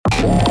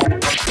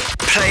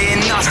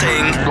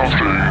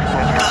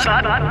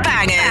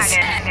Bangers.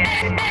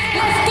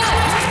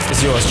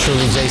 It's yours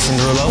truly, Jason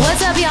Derulo.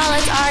 What's up, y'all?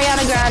 It's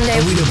Ariana Grande.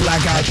 And we the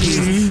Black Eyed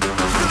Peas.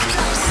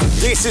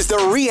 This is the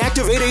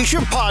Reactivate Asia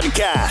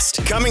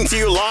podcast, coming to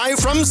you live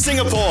from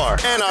Singapore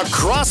and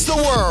across the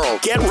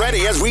world. Get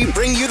ready as we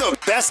bring you the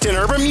best in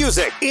urban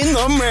music, in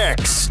the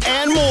mix,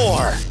 and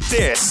more.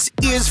 This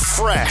is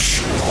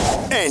Fresh,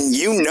 and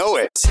you know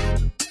it.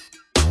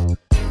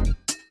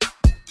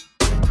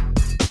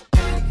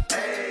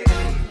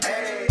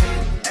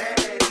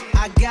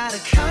 I got a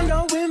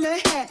condo in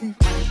Manhattan.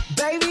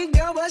 Baby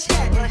girl, what's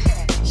happening?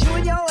 You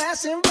and your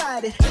ass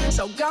invited,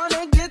 so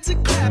gonna get to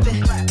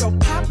clapping. Go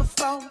pop it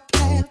for a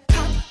plan,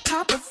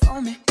 pop it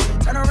for me.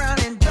 Turn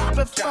around and drop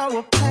it for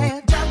a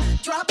plan,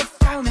 drop it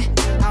for me.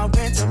 I'll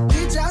rent a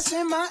beach house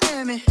in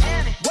Miami.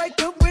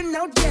 Wake up with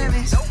no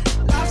jammies.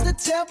 Lobster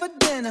tail for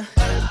dinner.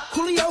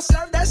 Julio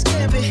served that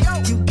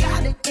scampi. You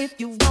got it if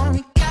you want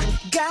it.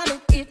 Got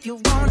it if you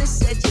want it.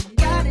 Said you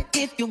got it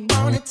if you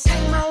want it.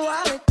 Take my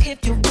wallet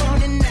if you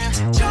want it now.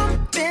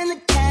 Jump in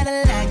the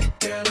Cadillac.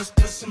 Girl, let's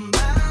put some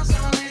miles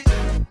on it.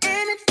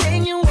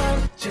 Anything you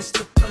want, just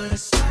to put a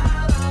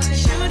smile on it.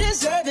 You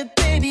deserve it,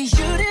 baby.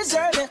 You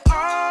deserve it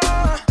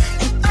all.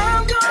 And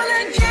I'm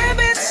gonna give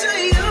it to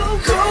you.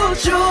 Gold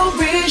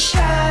jewelry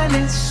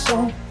shining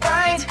so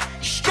bright.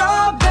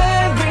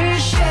 Strawberry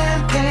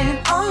champagne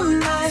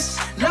on ice.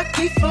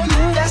 Lucky for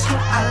you, that's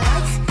what I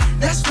like.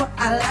 That's what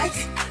I like.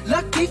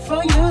 Lucky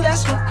for you,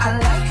 that's what I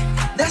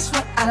like. That's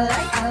what I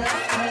like. I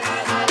like.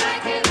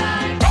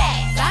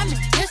 I'm in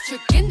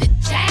district in the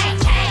chain.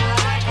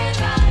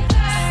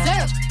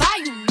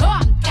 Certified, you know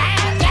I'm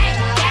gang.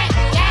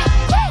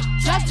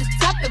 Drop the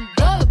top and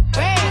blow the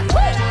brand.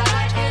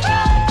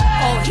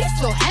 Oh, he's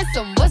so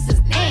handsome, what's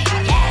his name?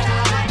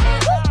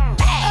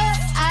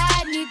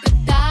 I need the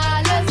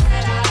dollars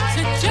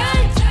to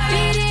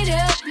beat it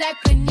up like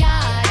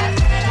piñata.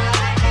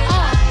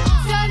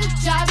 Tell the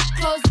job to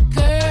close the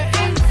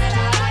curtains.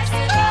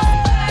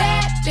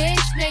 Bad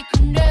bitch make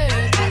you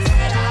nervous.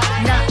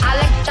 Now I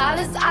like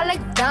dollars, I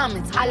like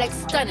diamonds, I like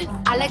stunning,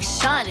 I like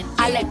shining,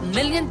 I like $1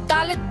 million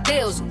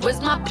deals.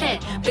 Where's my pen?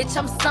 Bitch,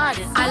 I'm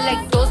signing. I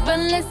like those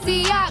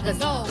Balenciagas,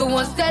 the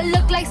ones that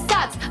look like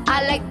socks.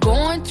 I like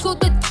going to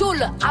the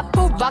Tula. I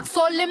put rocks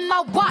all in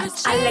my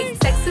watch. I like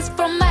texts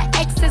from my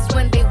exes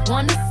when they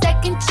want a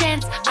second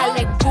chance. I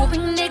like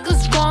proving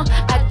niggas wrong.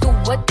 I do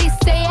what they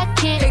say I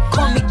can't. They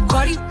call me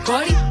Cardi,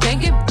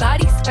 banging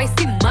body,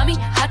 spicy mommy,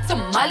 hot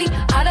tamale,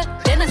 hotter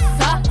than a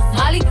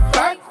Somali.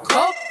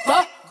 Virgo,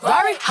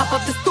 Ferrari, hop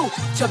up the stoop,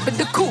 jump in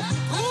the coupe.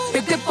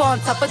 Big dip on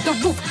top of the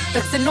roof,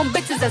 flexing on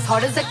bitches as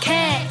hard as I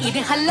can.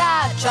 Eating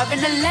halal, driving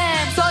a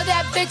lamb. So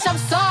that bitch, I'm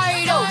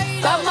sorry though.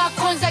 Got my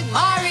coins like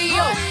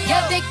Mario.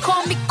 Yeah, they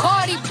call me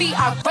Cardi B.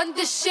 I run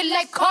this shit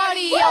like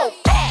cardio.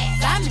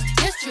 I'm in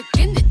district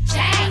in the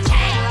chain.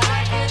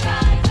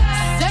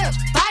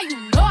 Certified, you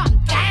know I'm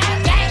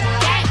gang.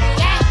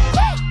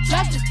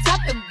 Drop the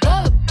top and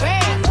blow the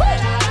brand.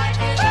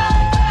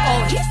 Oh,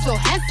 he's so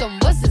handsome,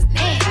 what's his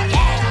name?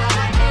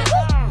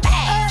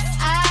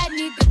 I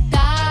need the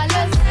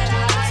dollars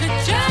to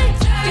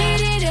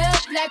beat it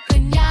up like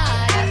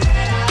piñata.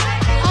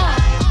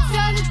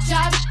 Tell the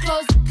job to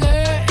close the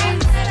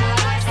curtains.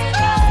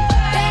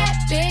 Bad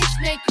bitch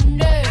make you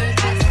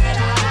nervous.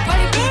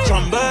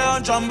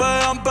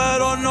 Chambean,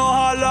 pero no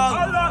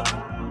jalan.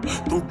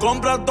 Tú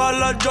compras todas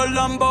las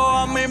Jolambo,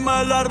 a mí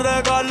me las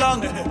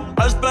regalan.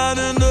 I spend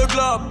in the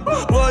club,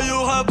 what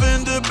you have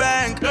in the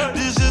bank.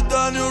 This is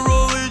the new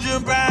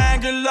religion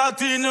bank, and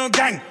Latino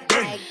gang.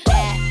 Like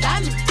that,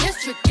 I'm in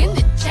district in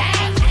the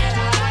chain.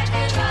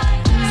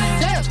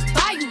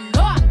 Certified, you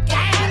know I'm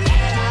gang.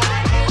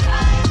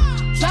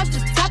 Drop the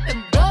top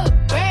and blow the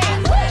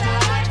brand.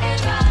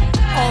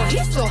 Oh,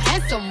 he's so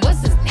handsome,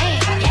 what's his name?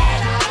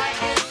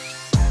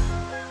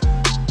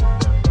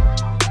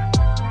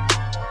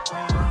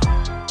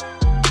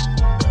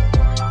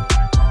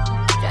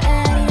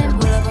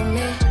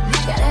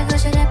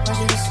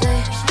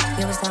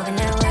 You was talking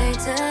that way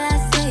till I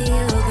see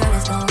you, girl,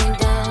 it's going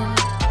down.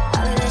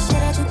 All of that shit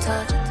that you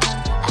talk,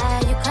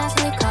 you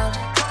constantly calling.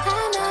 I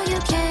know you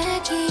can't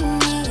keep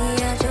me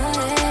out your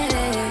head.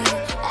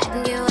 I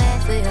can get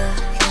wet for you,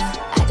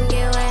 I can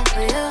get wet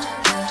for you.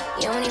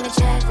 You don't even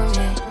check for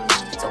me,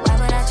 so why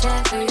would I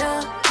check for you?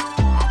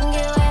 I can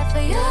get wet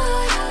for you,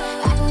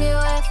 I can get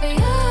wet for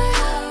you.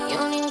 You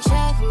don't even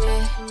check for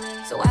me,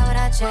 so why would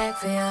I check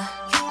for you?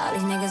 All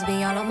these niggas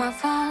be all on my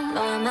phone,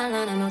 blowing my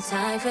line, I no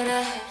time for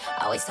that.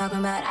 Always talking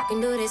about I can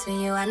do this for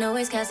you. I know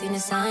it's casting the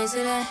signs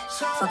to that.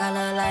 Fuck, I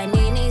look like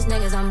these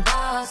niggas, I'm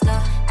bossed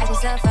up. Acting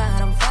stuff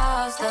out, I'm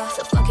false up.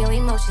 So fuck your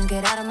emotions,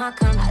 get out of my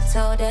comment. I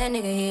told that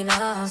nigga he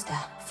lost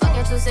that. Fuck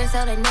your 2 cents,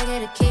 tell that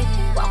nigga to keep.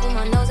 Walk with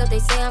my nose up, they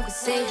say I'm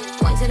conceited.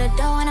 Point to the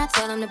door and I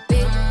tell him to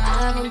beat.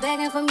 I have him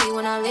begging for me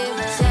when I leave.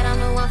 Said I'm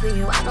the one for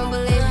you, I don't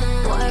believe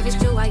it. Boy, if it's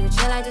true, why you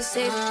chill like to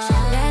see?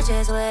 That's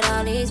just what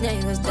all these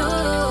niggas do.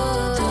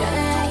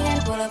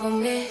 Pull up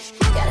on me.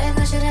 Got that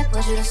good shit that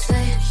push you to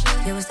sleep.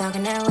 You was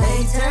talking that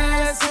way till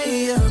I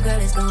see you, girl,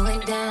 it's going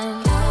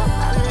down.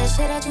 All of that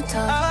shit that you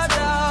talk,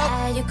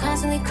 you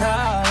constantly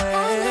cry.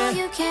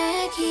 you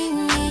can't keep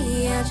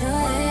me out your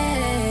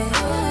head.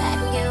 I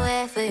can get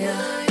wet for you.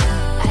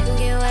 I can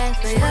get wet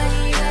for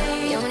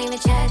you. You don't even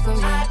check for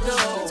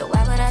me, so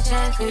why would I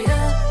check for you?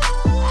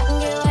 I can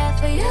get wet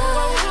for you.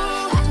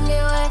 I can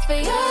get wet for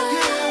you.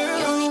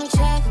 You don't even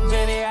check for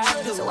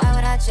me, so why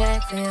would I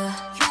check for you?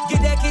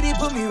 Get that kitty,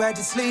 put me right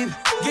to sleep.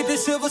 Get the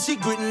silver, she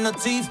gritting her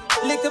teeth.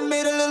 Lick the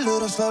middle a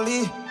little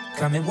slowly.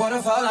 Come and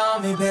waterfall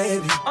on me,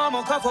 baby. I'm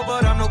a couple,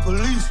 but I'm no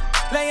police.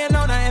 Laying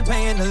on her and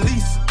paying the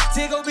lease.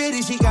 Tickle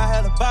bitty, she got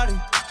hella body.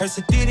 Her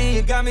sedity,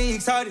 it got me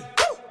excited.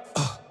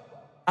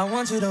 I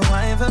want you to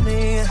whine for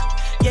me.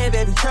 Yeah,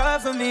 baby, try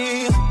for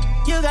me.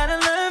 You gotta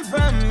learn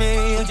from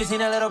me. You just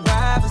need a little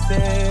privacy.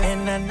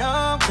 And I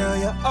know, girl,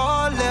 you're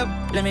all lip.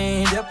 Let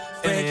me dip.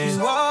 Break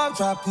you off,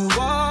 drop you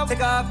off.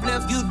 Take off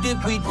left, you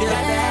dip, we dip. Got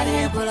that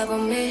and pull up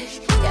on me.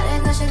 Got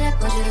that cushion that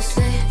push you to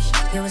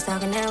sleep. You was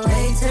talking that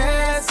way till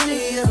I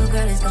see you.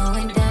 Girl, it's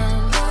going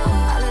down.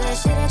 All of that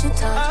shit that you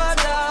talk.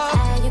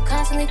 You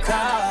constantly call. I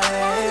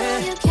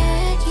know you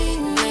can't keep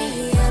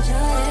me out your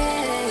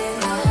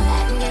head.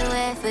 I can get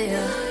wet for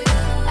you.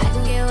 I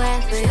can get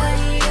wet for you.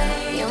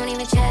 You don't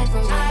even check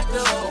for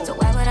me, so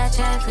why would I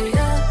check for you?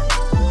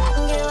 I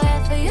can get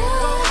wet for you.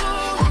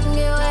 I can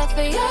get wet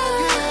for you.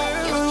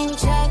 You don't even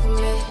check for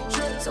me,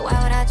 so why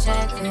would I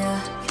check for you?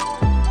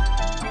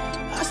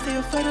 I stay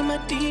afraid of my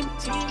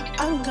demons.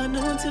 I don't got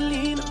no one to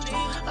lean on.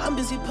 I'm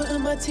busy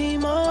putting my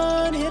team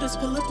on. Hitters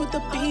pull up with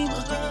the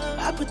beamer.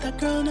 I put that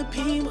girl in a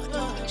Beamer.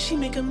 She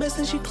make a mess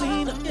and she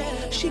clean up.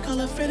 She call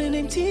her friend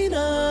named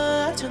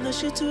Tina. I turn that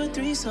shit to a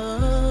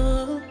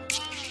threesome.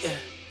 Yeah.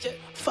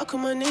 Fuck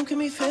with my name, can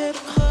be fed.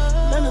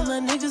 None of my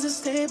niggas is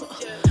stable.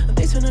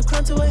 They turn a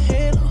crown to a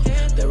halo.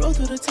 They roll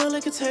through the town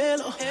like it's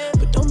Halo.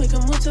 But don't make a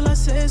move till I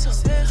say so.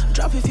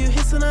 Drop a few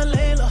hits and I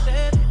lay low.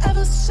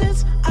 Ever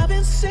since I've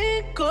been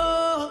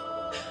single,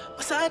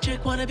 my side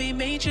chick wanna be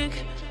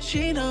magic.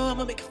 She know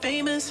I'ma make it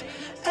famous.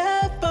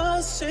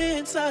 Ever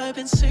since I've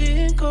been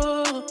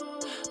single,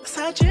 my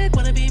side chick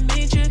wanna be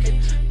magic.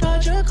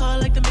 Dodge a call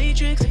like the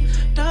Matrix.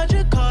 Dodge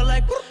a call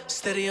like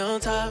steady on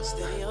top.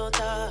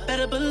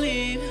 Better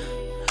believe.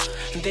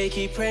 They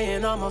keep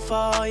praying on my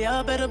fall,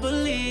 y'all better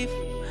believe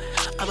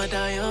I'ma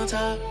die on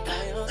top,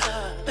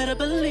 better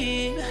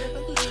believe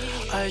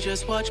I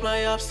just watch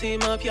my ops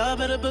team up, y'all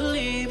better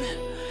believe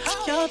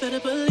Y'all better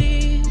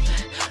believe,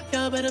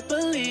 y'all better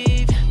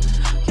believe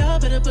Y'all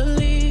better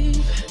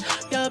believe,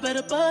 y'all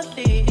better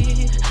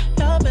believe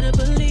Y'all better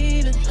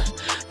believe it,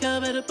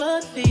 y'all better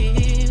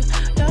believe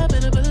Y'all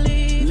better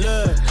believe,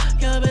 look,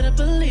 y'all better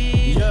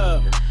believe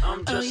yeah.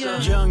 I'm just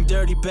a young,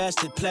 dirty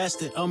bastard,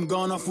 plastic. I'm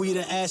going off weed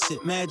and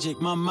acid, magic.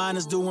 My mind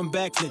is doing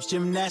backflips,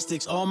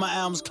 gymnastics. All my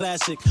albums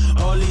classic.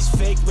 All these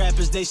fake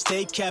rappers, they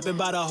stay capping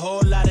about a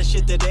whole lot of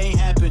shit that ain't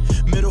happen.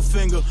 Middle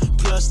finger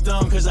plus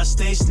thumb, cause I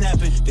stay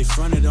snapping. They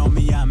fronted on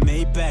me, I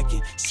made back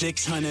it.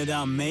 600,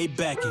 I made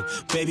back it.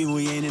 Baby,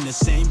 we ain't in the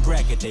same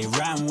bracket. They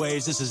riding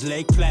waves, this is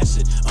Lake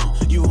Placid.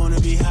 You wanna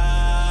be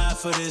high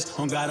for this?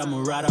 On God, I'm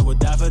a ride, I would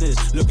die for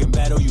this. Looking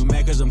bad, oh, you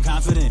mad cause I'm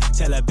confident.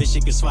 Tell that bitch she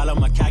can swallow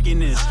my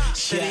cockiness.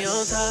 Steady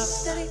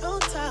on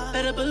top,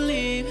 better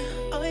believe.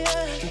 Oh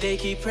yeah. They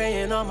keep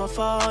praying on my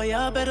fall,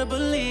 y'all better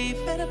believe.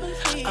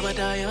 I'ma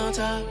die on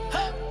top,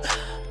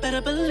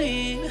 better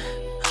believe.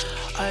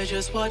 I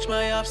just watch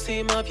my ops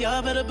team up,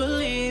 y'all better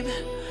believe.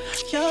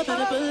 Y'all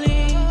better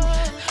believe.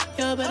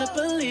 Y'all better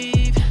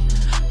believe.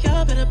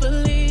 Y'all better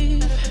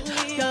believe.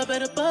 Y'all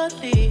better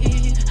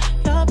believe.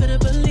 Y'all better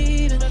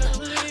believe.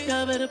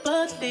 Y'all better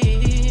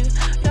believe.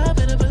 Y'all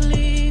better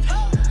believe.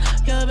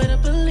 Y'all better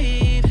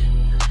believe.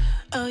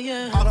 Oh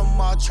yeah.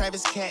 Audemars,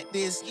 Travis, Cat,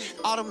 this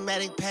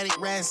automatic, paddock,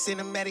 ride,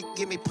 cinematic,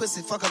 give me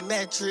pussy, fuck a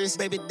mattress.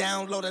 Baby,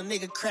 download a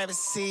nigga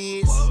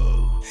crevices.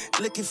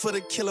 Looking for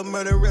the killer,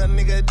 murder, real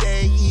nigga,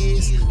 there he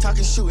is.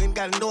 Talking, shooting,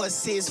 got no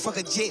assist. Fuck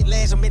a jet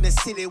lash, I'm in the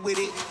city with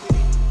it.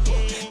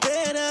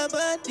 Better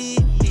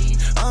believe,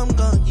 I'm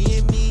gon'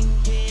 get me.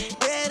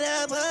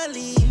 Better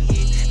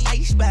believe,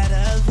 ice by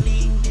the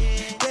fleet.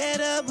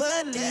 Better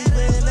believe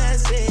when I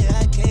say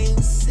I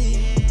can't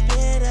see.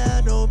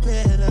 Better, no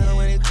better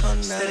when it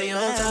comes down. Steady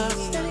on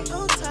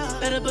top,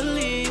 better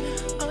believe.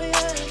 Oh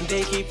yeah.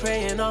 They keep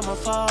praying on my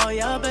fall,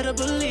 y'all better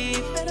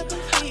believe.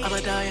 I'ma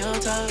die on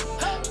top,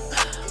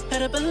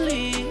 better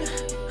believe.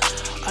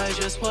 I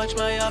just watch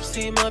my ops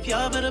team up,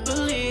 y'all better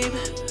believe.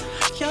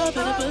 Y'all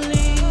better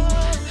believe.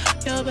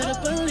 Y'all better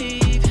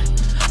believe.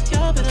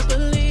 Y'all better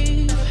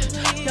believe.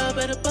 Y'all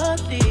better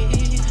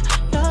believe.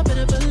 Y'all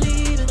better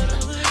believe.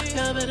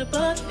 Y'all better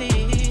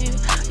believe.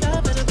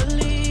 Y'all better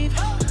believe.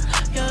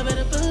 Y'all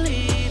better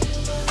believe.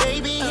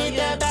 Baby, hit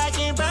that back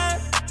and burn.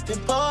 Then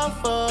pour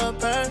for a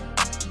burn.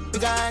 We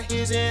got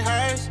his and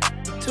hers.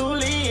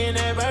 Thule in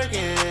that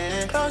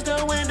Birkin. Close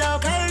the window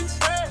curtains.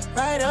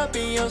 Right up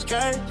in your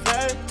skirt.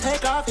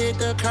 Take off, hit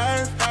the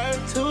curve.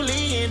 Thule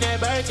in that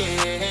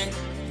Birkin.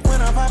 When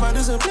I pop out,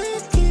 do some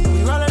blinky.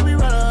 We roll up, we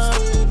roll up.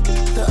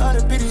 The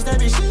other bitches, that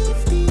be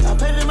shifty. I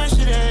pay for my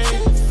shit,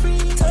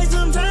 take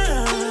some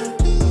time.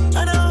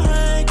 I don't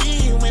hug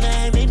you when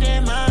I make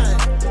that mind.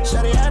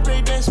 Shawty, I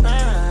break that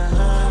spine.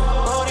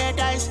 Roll that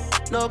dice,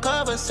 No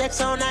cover, sex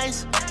on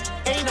ice.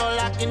 Ain't no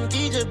locking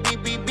key, just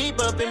beep, beep, beep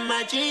up in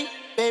my Jeep.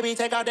 Baby,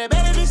 take out that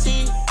baby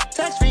seat.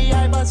 Touch free,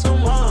 I bought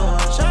some more.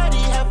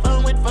 Shawty, have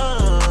fun with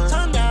fun.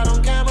 Tongue out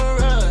on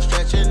camera,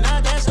 stretching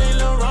out that Saint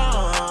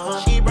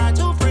Laurent. She brought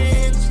 2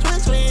 friends,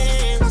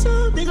 twins.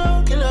 Big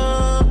ol'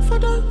 killer, for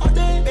the all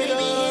day. Baby,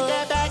 hit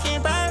that back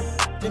and burn.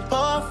 Then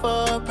pour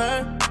for a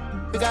perk.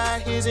 We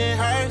got his and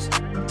hers.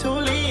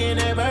 Thule in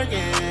that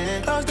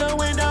Birkin. Close the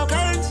window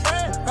curtains.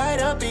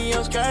 Right up in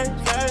your skirt.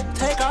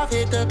 Take off,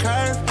 hit the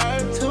curve.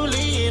 Thule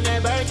in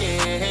that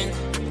Birkin.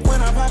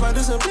 When I pop out,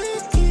 do some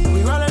big.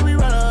 We roll up.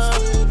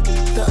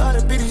 The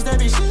other bitches, they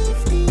be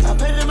shit. I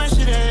pay them my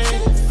shit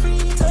in.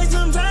 Take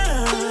some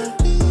time.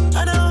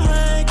 I don't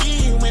hug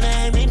you when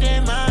I ain't make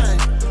that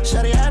mind.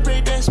 Shawty, I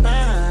break that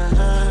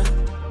spine.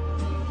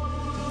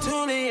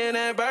 Thule in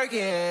that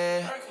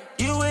Birkin.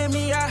 You with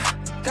me, I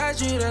got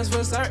you, that's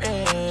for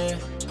certain.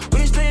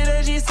 We split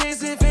a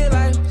G6, it feel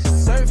like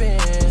surfing.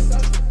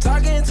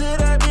 Talking to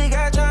that big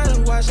guy, trying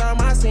to wash out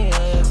my sins.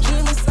 She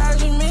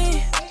massaging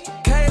me,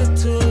 cater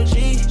to a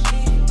G.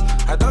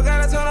 I don't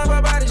gotta tell her my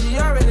body, she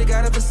already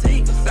got a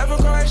physique. Left a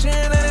correction,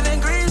 landed in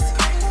Greece.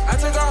 I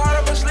took her heart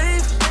up her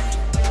sleeve.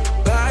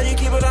 But how you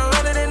keep it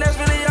 100, and that's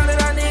really all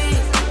that I need.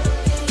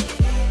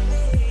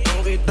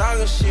 Don't be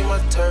dogging, she my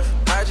turf.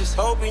 I just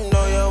hope you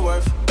know your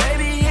worth.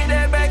 Baby, hit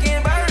that back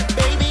and burn.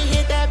 Baby,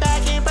 hit that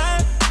back and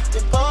burn.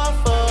 Then pour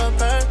for a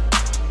perk.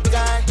 We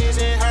got his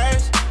and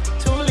hers.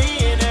 Thule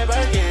in that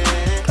Birkin.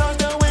 Close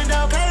the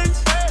window curtains.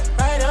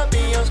 Right up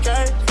in your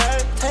skirt.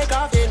 Take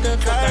off, hit the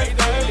curve.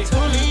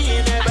 Thule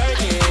in that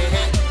Birkin.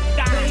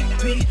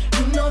 Baby,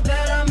 you know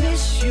that I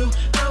miss you.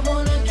 I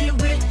wanna get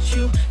with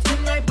you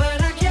tonight,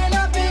 but I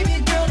cannot, baby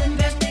girl, and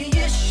that's the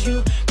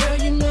issue. Girl,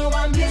 you know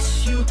I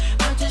miss you.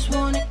 I just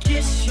wanna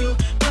kiss you,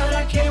 but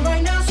I can't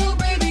right now, so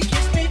baby,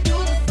 kiss me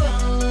through the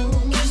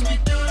phone. Kiss me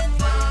through the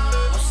phone.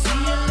 I'll see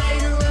you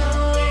later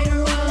on.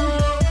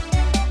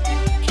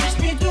 Kiss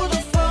me through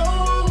the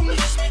phone.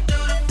 Kiss me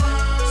through the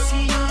phone.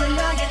 See you when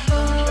I get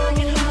home.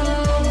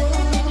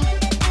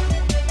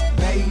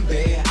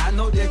 Baby, I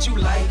know that you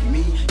like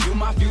me. You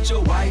my future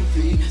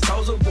wifey.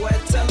 Soulja boy,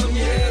 tell him,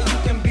 yeah, you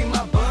can be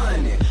my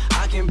bunny.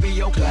 I can be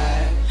your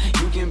Clyde.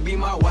 You can be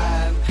my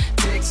wife.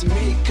 Text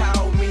me,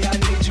 call me, I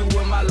need you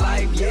in my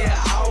life. Yeah,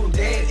 all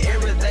day,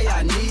 every day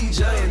I need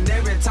you. And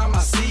every time I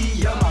see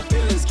you, my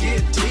feelings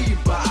get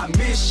deeper. I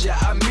miss you,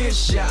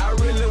 I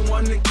really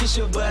wanna kiss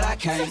you, but I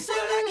can't. Said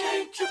I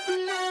can't, triple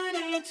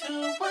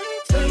 982.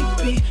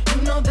 Baby,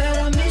 you know that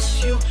I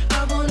miss you.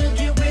 I wanna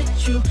get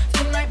with you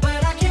tonight,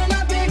 but I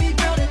cannot, baby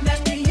girl, and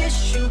that's the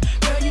issue.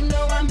 Girl, you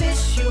know I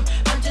miss you.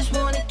 I just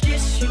wanna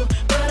kiss you,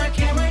 but I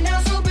can't right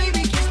now, so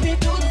baby, kiss me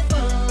through the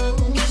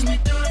phone. Kiss me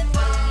through the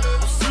phone.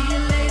 I'll see you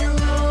later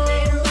on.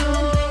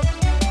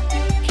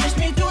 Kiss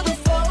me through the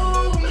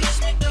phone. Kiss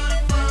me through the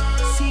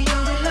phone. See you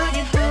when I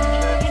get home.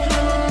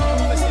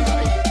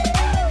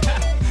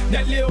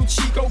 That little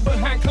Chico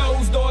behind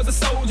closed doors, a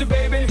soldier,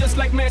 baby. Just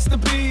like Master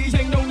P,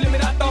 ain't no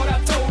limit, I thought I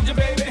told you,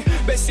 baby.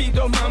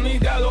 Besito, mami,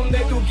 da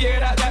donde tu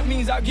quieras. That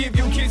means I'll give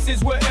you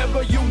kisses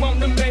wherever you want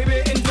them,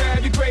 baby, and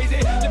drive you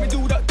crazy. Let me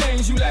do the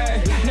things you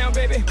like. Now,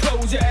 baby,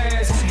 close your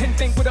eyes and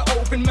think with an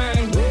open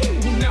mind.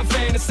 Now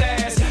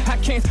fantasize. I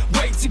can't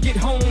wait to get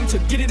home to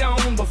get it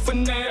on, but for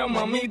now,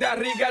 mamita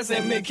rica,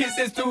 send me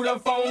kisses through the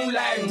phone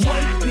line.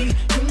 Baby,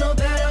 you know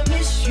that I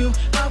miss you.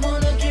 I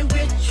wanna get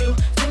with you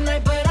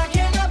tonight, but I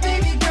cannot,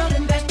 baby girl,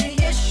 and that's the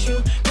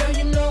issue. Girl,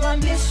 you know I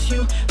miss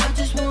you. I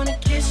just wanna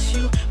kiss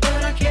you,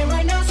 but I can't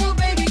right now, so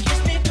baby,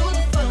 kiss me through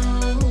the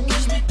phone.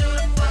 Kiss me through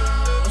the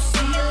phone. I'll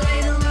see you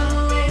later on.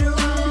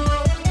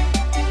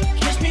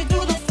 Kiss me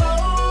through the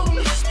phone.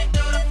 Kiss me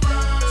through the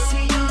phone.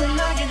 See you when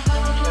I get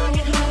home.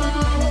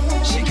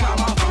 She called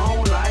my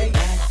phone like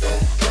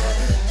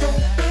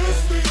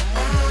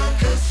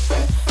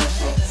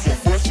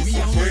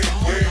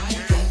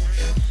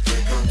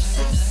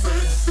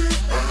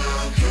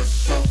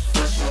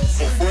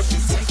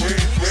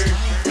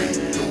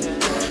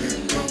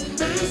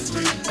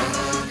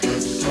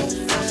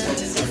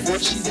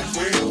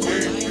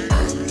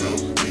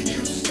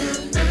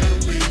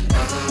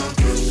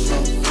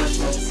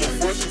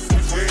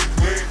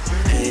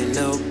Ain't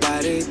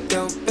nobody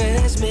dope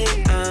as me.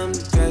 I'm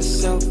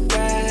dressed so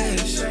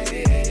fresh.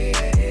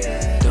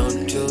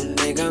 Don't you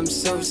think I'm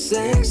so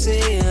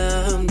sexy?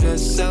 I'm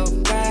just so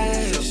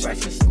fresh.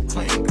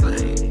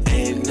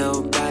 Ain't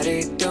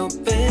nobody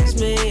dope as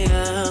me.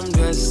 I'm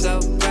just so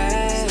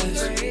fresh.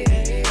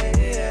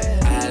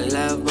 I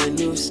love when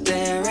you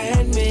stare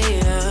at me.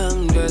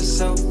 I'm just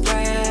so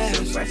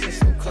fresh.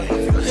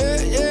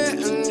 Yeah,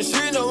 and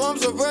she know I'm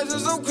so fresh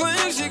and so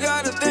clean. She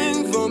got a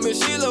thing for me.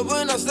 She love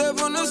when I step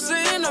on the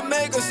scene. I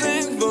make her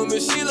sing for me.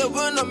 She love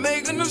when I'm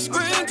making her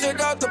scream. Check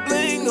out the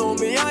bling on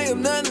me. I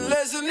am nothing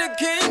less than a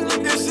king.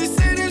 Look at she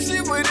say that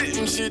she with it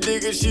and she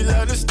dig it. She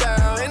love the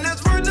style. And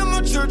that's word to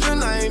my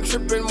children. I ain't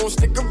tripping, won't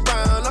stick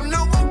around. I'm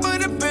no one for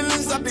the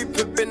feelings. I be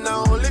pippin', I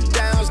hold it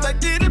down.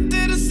 Stack it up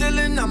to the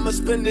ceiling. I'ma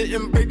spend it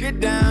and break it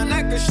down.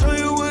 I can show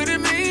you what it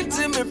means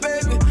to me,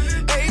 baby.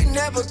 Ain't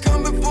never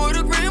come before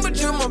the gram, but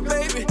you're my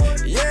baby.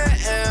 Yeah,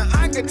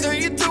 can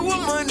turn you to a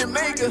money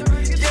maker.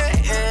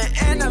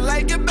 Yeah, and I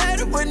like it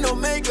better with no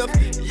makeup.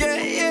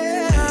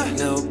 Yeah.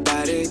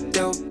 Nobody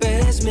dope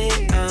as me.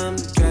 I'm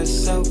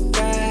dressed so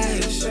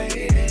fresh.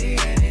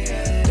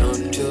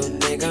 Don't you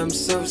think I'm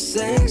so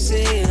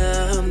sexy?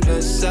 I'm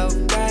dressed so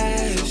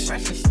fresh.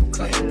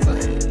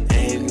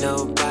 Ain't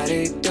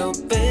nobody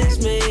dope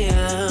as me.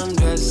 I'm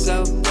dressed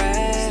so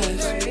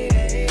fresh.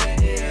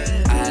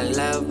 I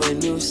love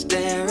when you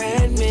stare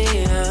at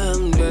me.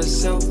 I'm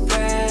dressed so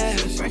fresh.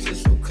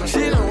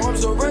 She know I'm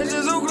so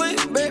righteous, so clean.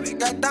 Baby,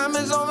 got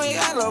diamonds on me.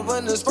 I love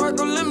when the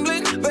sparkle and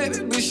bling.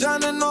 Baby, be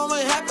shining on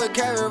me. Half a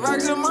carat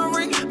rocks in my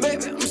ring.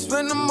 Baby, I'm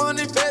spending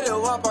money. Faded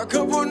up. I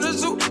cup on the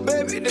suit.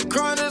 Baby, the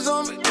crown is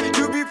on me.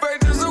 You be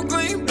practicing so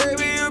clean.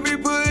 Baby, you be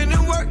putting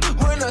in work.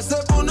 When I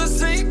step on the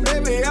scene,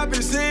 baby, I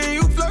be seeing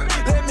you flirt.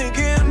 Let me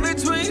get in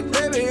between.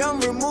 Baby, I'm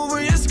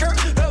removing your skirt.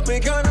 Help me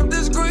count up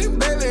this green.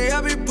 Baby, I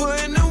be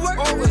putting in work.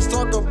 Always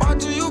talk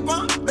about you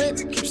want.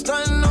 Baby, keep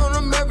stunning on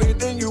them.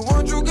 Everything you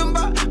want, you can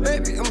buy.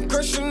 Baby, I'm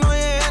crushing on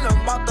you and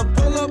I'm about to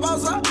pull up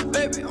outside.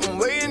 Baby, I'm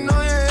waiting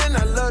on you and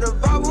I love the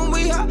vibe when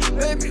we hot.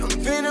 Baby, I'm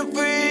feeling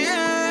for you,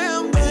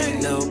 yeah, baby.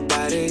 Ain't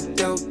nobody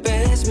dope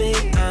as me.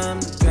 I'm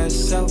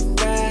dressed so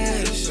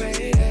fresh.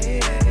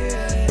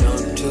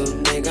 Don't you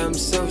think I'm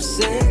so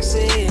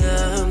sexy?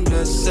 I'm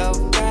dressed so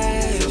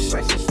fresh.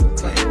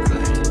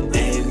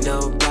 Ain't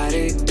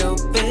nobody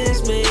dope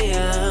as me.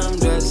 I'm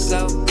dressed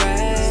so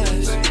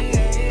fresh.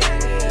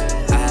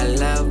 I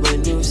love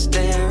when you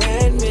stare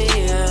at me.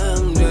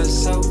 I'm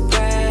dressed so fresh.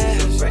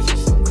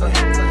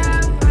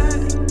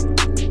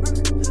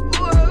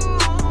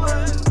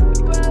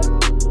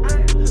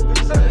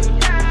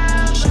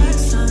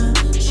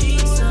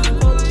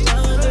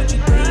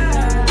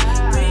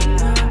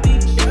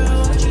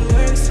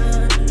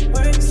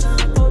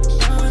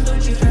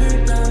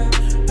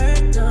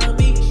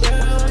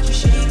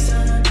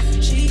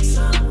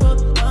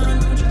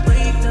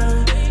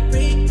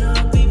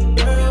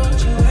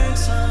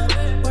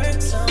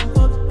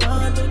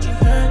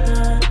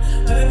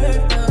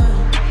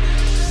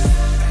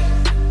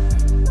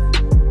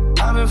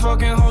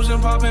 Fucking hoes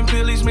and popping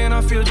pillies, man,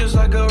 I feel just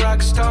like a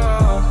rock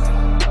star.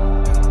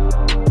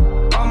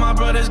 All my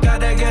brothers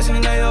got that gas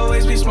and they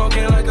always be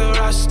smoking like a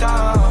rock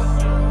star.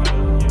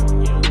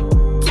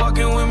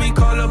 Fucking with me,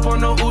 call up on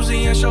the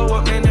Uzi and show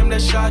up, man, them the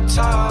shot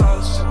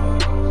toss.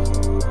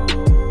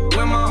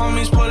 When my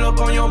homies pull up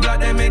on your block,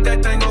 they make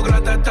that thing go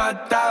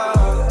grata-ta-ta.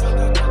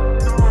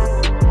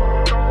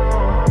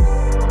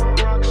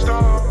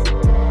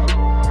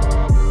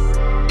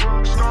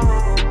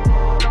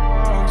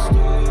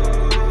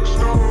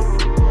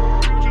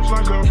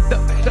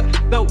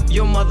 Throw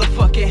your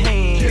motherfucking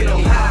hands. Get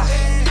on high.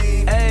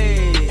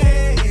 Hey,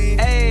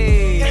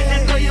 hey.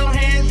 Now throw your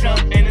hands up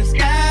in the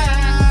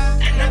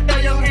sky. Now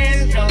throw your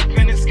hands up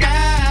in the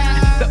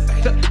sky.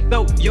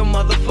 Throw your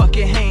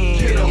motherfucking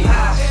hands. Get on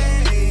high.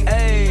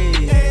 Hey,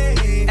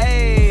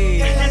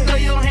 hey. Now throw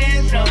your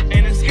hands up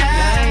in the sky. I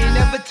ain't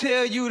never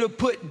tell you to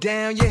put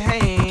down your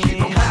hands.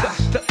 Get on high.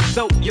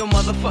 Throw your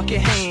motherfucking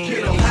hands.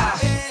 Get on high.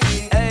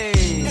 Hey,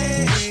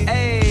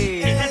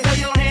 hey. Now throw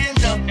your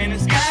hands up in the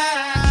sky.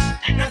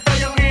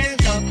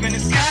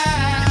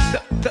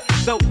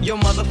 Throw your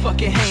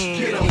motherfucking hands.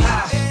 Get on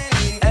high.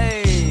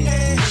 Hey,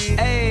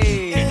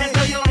 hey.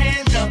 Throw your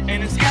hands up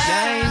in the sky.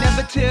 I ain't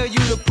never tell you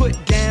to put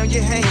down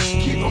your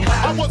hands.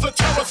 I was a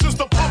terror since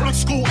the public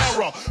school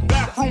era.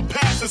 Bathroom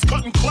passes,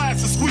 cutting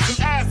classes,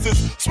 squeezing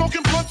asses.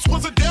 Smoking blunts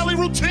was a daily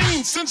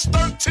routine since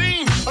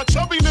 13. A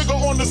chubby nigga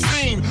on the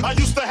scene. I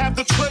used to have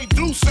the tray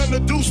deuce and the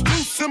deuce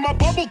in my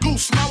bubble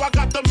goose. Now I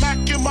got the Mac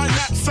in my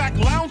knapsack,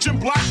 lounging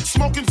black,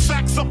 smoking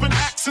sacks up in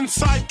axe and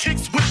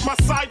sidekicks with my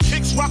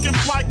sidekicks, rocking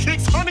fly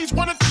kicks. Honeys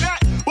wanna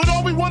chat, but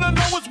all we wanna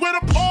know is where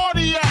the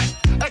party at.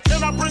 And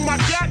can I bring my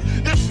gat?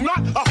 If not,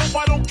 I hope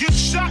I don't get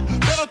shot.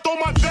 Better throw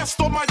my vest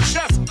on my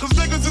chest, cause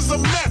niggas is a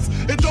mess.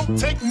 It don't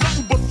take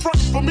nothing but front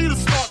for me to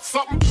start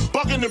something.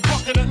 Bugging and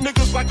bucking at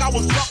niggas like I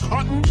was duck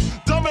hunting.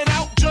 Dumbing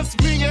out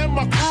just me and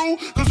my crew,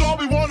 cause all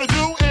we wanna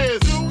do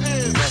is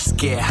let's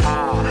get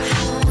high.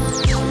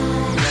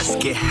 Let's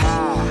get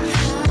high.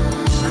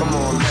 Come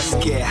on, let's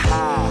get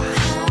high.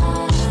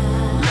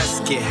 Let's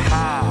get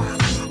high.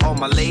 All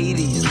my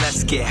ladies,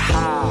 let's get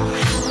high.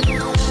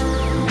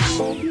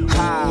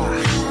 High.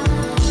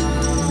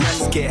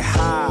 Let's get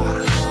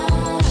high.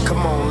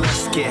 Come on,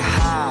 let's get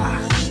high.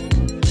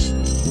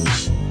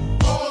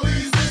 All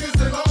these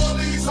niggas and all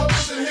these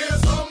hoes in here,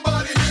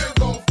 somebody here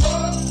gon'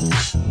 fuck.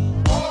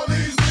 All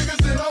these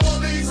niggas and all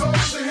these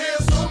hoes in here,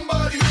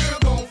 somebody here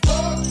gon'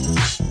 fuck.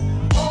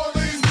 All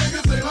these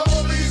niggas and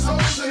all these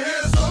hoes in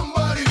here,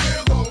 somebody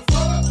here gon'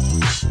 fuck.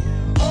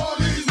 All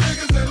these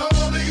niggas and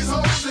all these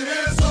hoes in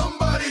here,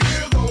 somebody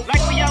here gon' fuck.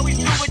 Like we always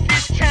do at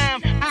this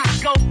time, I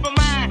go for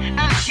mine,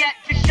 I got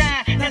to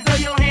shine. Now throw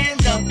your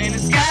hands up in the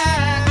sky.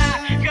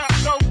 I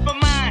go for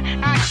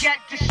mine, I got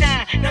to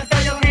shine.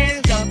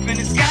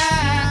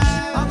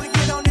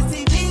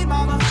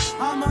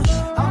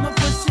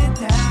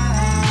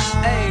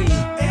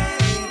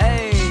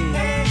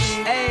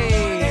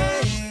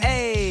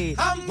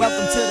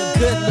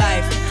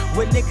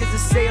 With niggas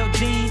is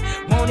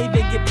CLG, won't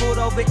even get pulled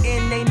over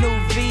in they new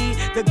V.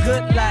 The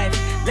good life,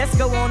 let's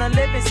go on a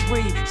living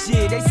spree.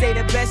 Shit, they say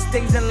the best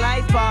things in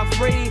life are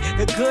free.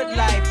 The good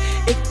life,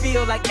 it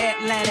feel like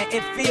Atlanta,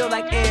 it feel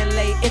like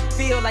LA, it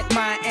feel like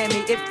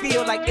Miami, it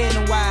feel like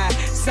NY.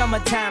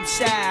 Summertime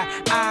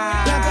shy.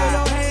 Now throw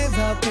your hands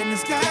up in the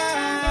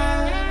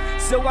sky.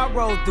 So I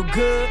roll through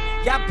good,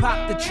 y'all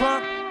pop the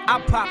trunk, I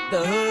pop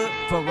the hood,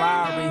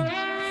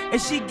 Ferrari.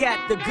 And she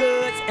got the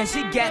goods, and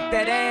she got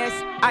that ass,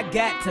 I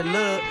got to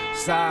look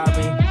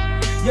sorry.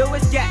 Yo,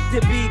 it's got to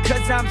be,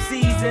 cause I'm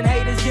seasoned.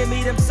 Haters give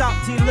me them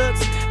salty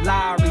looks,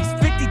 Lowry's.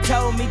 50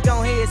 told me,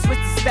 go ahead, switch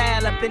the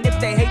style up. And if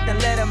they hate, then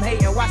let them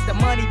hate and watch the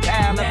money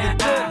pile up.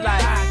 The good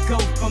life, I go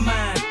for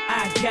mine,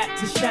 I got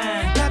to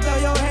shine. Now throw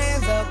your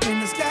hands up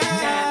in the sky.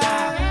 Now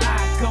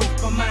I go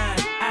for mine,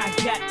 I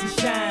got to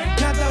shine.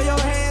 Now throw your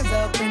hands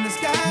up in the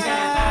sky.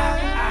 Now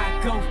I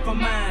go for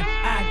mine,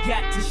 I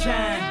got to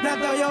shine. Now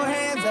throw your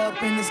hands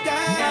up in the sky.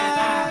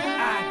 Now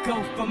I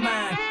go for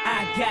mine,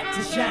 I got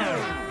to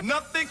shine.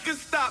 Nothing can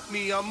stop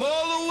me, I'm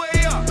all the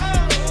way up.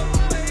 All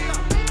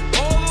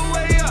the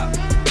way up.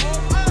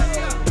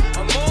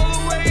 I'm all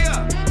the way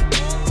up.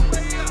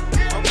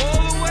 I'm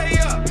all the way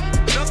up.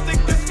 Nothing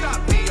can stop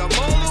me, I'm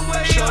all the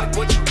way up. Shorty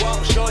what you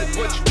want, shorty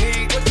what you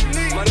need.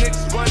 My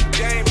niggas run the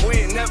game, we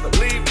ain't never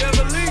leave.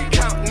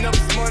 Counting up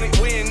this money,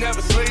 we ain't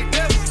never sleep.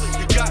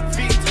 You got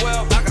V12,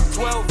 I got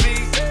 12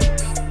 V's.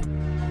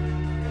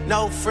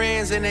 No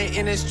friends in the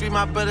industry,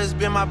 my brothers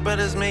been my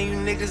brothers, man. You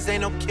niggas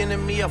ain't no kin to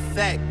me, a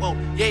fact. Whoa,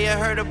 yeah, you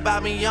heard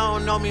about me, you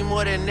don't know me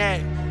more than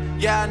that.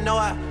 Yeah, I know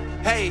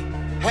hey,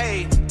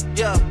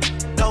 yeah.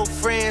 No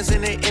friends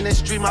in the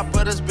industry, my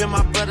brothers been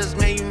my brothers,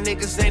 man. You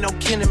niggas ain't no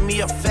kin to me,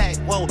 a fact.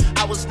 Whoa,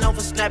 I was known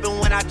for snapping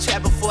when I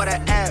chat before the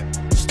app.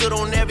 Stood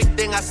on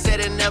everything I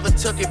said and never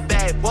took it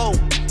back. Whoa.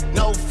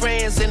 No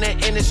friends in the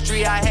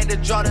industry, I had to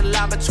draw the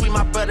line between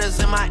my brothers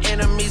and my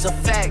enemies, a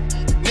fact.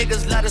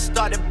 Niggas let us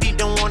start the beat,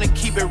 don't wanna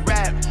keep it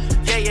rap.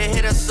 Yeah, you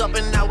hit us up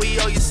and now we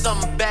owe you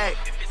something back.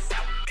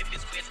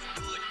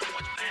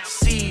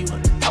 See you,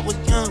 I was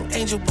young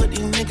angel, but these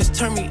niggas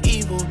turn me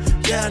evil.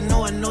 Yeah,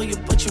 I know you,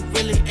 but you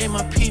really ain't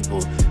my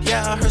people.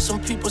 Yeah, I heard some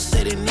people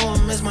say they know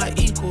him as my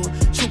equal.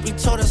 Truth be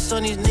told, us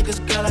son, these niggas,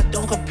 girl, I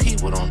don't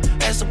compete with them.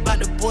 Ask about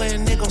the boy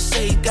and they gon'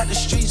 say he got the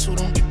streets with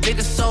him.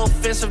 Niggas so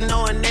offensive,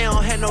 knowing they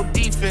don't have no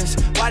defense.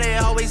 Why they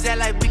always act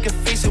like we can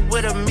fix it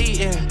with a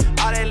meeting?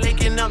 All that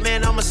linking up,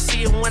 man, I'ma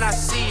see it when I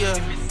see ya.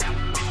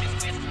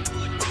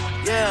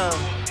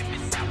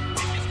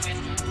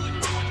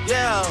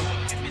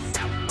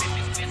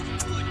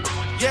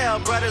 Yeah,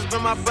 brothers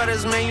been my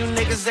brothers, man, you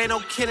niggas ain't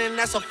no kidding,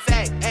 that's a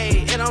fact,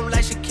 ayy. And I'm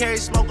like she carry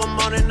smoke, I'm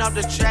on and off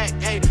the track,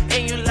 ayy.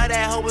 And you love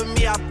that hoe with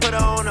me, I put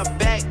her on her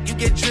back. You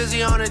get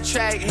Drizzy on the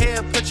track,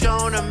 here, put you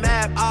on the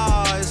map.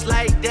 Oh, it's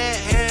like that,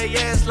 hell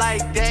yeah, it's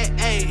like that,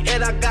 ayy.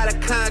 And I got a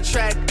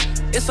contract,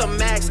 it's a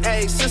max,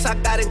 ayy. Since I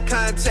got in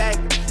contact,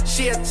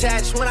 she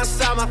attached. When I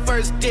saw my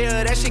first deal,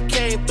 that shit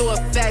came through a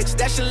fax.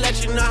 That should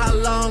let you know how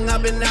long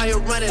I've been out here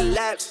running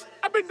laps.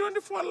 I've been doing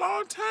it for a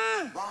long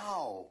time.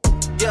 Wow.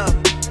 Yeah,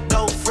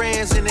 no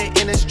friends in the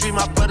industry,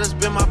 my brothers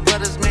been my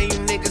brothers, man, you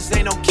niggas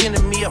ain't no kin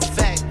to me, a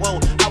fact. Whoa,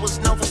 I was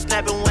known for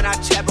snapping when I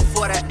chat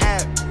before the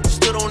app.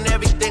 Stood on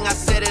everything I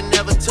said and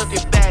never took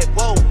it back.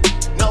 Whoa,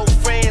 no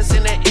friends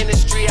in the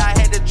industry, I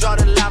had to draw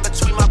the line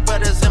between my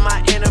brothers and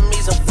my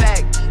enemies, a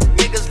fact.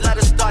 Niggas let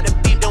us start the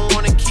beat, don't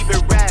wanna keep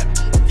it rap.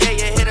 Yeah,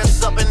 you hit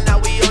us up and now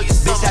we owe you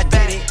something. Bitch,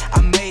 I did it,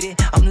 I made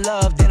it, I'm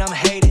loved and I'm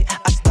hated.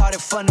 I started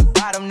from the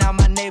bottom, now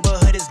my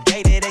neighborhood is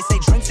gated. They say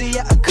drink to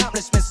your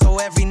accomplishments, so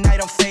every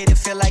night I'm faded.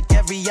 Feel like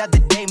every other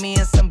day me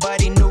and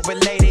somebody new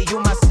related. You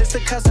my sister,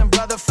 cousin,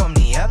 brother from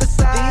the other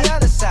side. The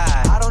other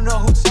side. I don't know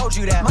who told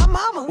you that. My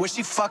mama. Where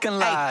she fucking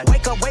lied. Ay,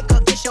 wake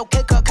up, get your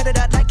cake up, cut it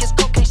up like it's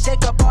cocaine.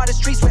 Shake up all the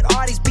streets with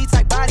all these beats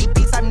like body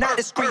beats. I'm not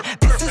discreet.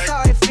 This is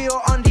how I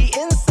feel on the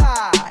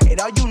inside.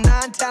 All you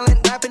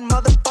non-talent rapping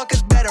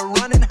motherfuckers better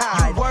run and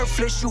hide. You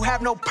worthless, you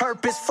have no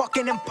purpose.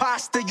 Fucking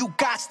imposter, you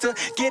gots to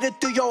get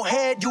it through your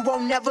head. You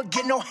won't never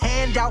get no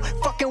handout.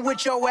 Fucking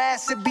with your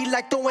ass, it be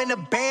like throwing a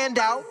band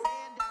out.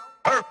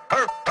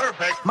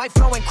 My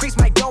flow increase,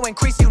 my dough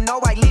increase. You know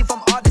I leave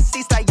from all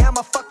deceased. I am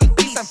a fucking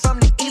beast. I'm from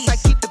the east. I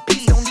keep the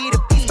peace. Don't need a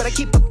piece, but I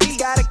keep a piece.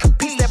 Gotta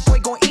compete. That boy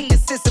gon' eat.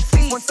 This is a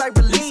feast. Once I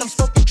release, I'm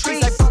smoking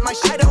trees. I bought my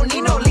shit. I don't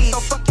need no lease. So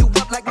fuck you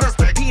up like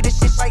Mr. P. This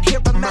shit right here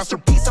a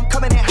masterpiece. I'm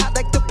coming in hot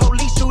like the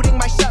police. Shooting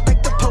my shot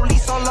like the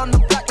police. All on the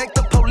block like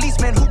the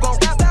policeman. Who gon'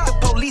 stop the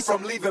police?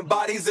 From leaving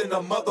bodies in the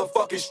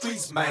motherfucking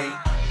streets, man.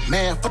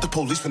 Man, fuck the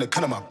police finna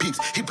cut on my peeps.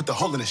 He put the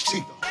hole in his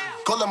cheek.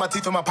 Cold on my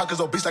teeth and my pockets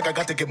obese like I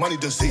got to get money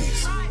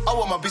disease.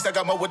 Oh, on my beast, I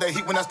got more with the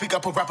heat. When I speak, I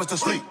put rappers to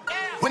sleep.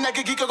 When I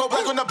get geek, I go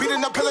black on the beat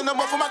and I'm peeling them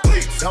off of my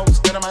cleats. Don't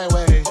stand in my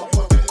way.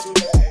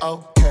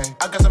 Okay,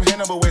 I got some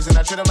Hannibal ways and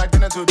I treat them like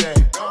dinner today.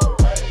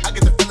 I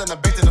get the feeling the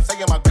bass and I'm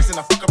saying my grace and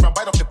I fuck around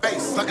right off the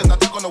face. Like I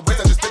talk on the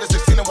ways, I just spit a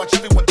 16 and watch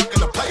everyone duck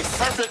in the place.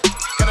 Perfect,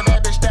 got a bad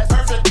bitch, that's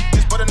perfect.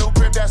 Just bought a new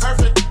crib, that's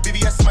perfect.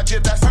 BBS in my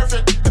jib, that's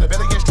perfect. Got a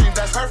billion streams,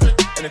 that's perfect.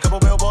 And a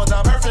couple billboards,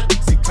 I'm perfect.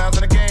 See clowns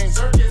in the game.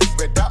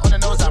 Red dot on the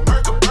nose, I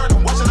murk them, burn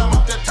them. Watching them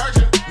up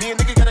detergent. Me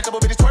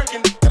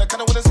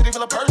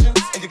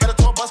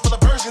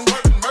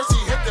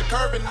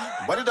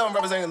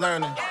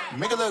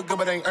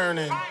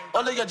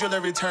of your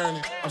jewelry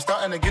turning. I'm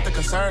starting to get the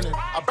concerning.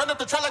 I burn up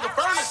the track like a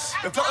furnace.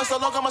 Been floating so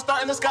long, I'ma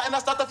start in the sky and I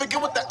start to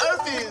forget what the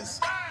earth is.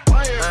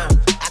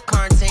 I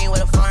quarantine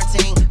with a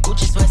Florentine,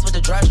 Gucci sweats with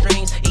the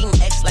drawstrings, eating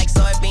X like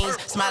soybeans,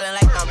 smiling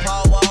like I'm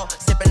Paul Wall,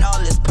 sipping all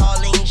this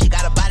Pauline. She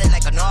got a body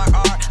like an RR,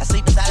 I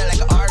sleep inside it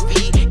like an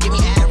RV. Give me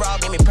Adderall,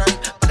 give me perk,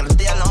 but I'm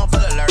still on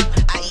full alert.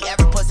 I eat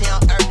every pussy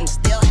on earth and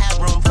still have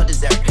room for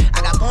dessert.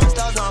 I got porn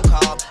stars on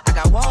call, I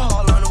got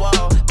Warhol on the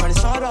wall, burning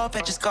sword off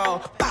at your skull,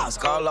 pow,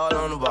 skull all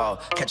on the wall.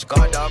 Catch a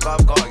guard dog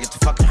off guard, get too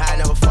fucking high,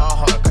 never fall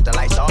hard. Cut the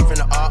lights off in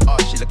the RR,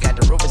 she look at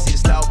the roof and see the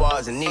Star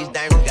Wars, and these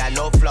diamonds got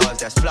no flaws,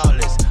 that's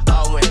flawless.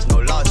 All wins, no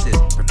losses,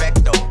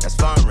 perfecto, that's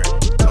farmer.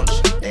 Don't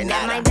you? They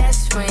That not my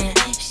best friend.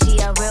 She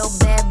a real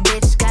bad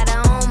bitch, got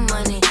her own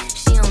money.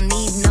 She don't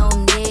need no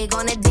nigga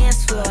on the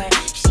dance floor.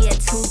 She had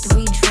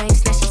 2-3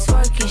 drinks, now she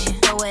twerking. She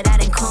throw it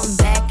out and come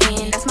back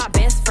in. That's my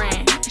best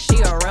friend. She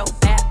a real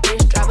bad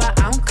bitch, drive her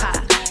own car.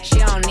 She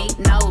don't need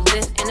no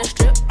lift in a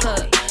strip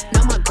club.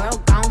 No, my girl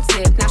gon'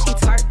 tip. Now she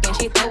twerking,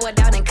 she throw it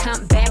out and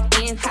come back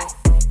in.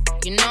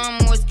 You know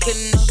I'm always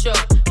killing the show.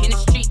 In the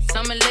streets,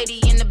 I'm a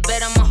lady, in the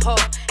bed, I'm a hoe.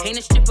 Ain't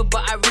a stripper,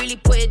 but I really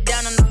put it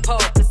down on the pole.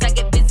 Cause I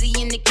get busy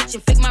in the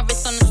kitchen, flick my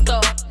wrist on the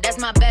stove. That's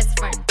my best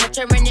friend. Put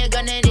her in your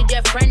gun and it's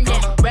your friend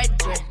then. Red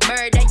dress,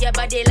 murder your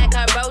body like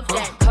a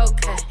rodent.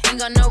 Cocaine, ain't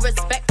got no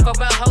respect for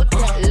a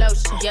hotel.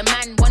 Lotion, your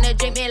man wanna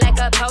drink me like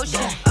a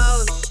potion.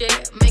 Oh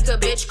shit, make a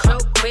bitch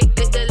croak quick.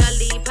 Get the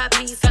lollipop,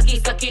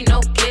 sucky,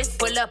 no kiss.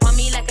 Pull up on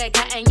me like a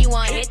cat and you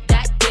want hit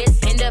that kiss.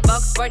 In the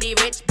box for the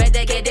rich,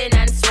 better get in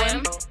and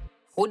swim.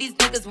 All these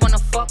niggas wanna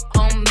fuck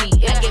on me.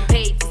 I get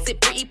paid to sit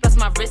pretty, plus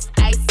my wrist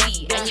I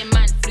see. And your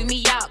man flew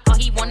me out, cause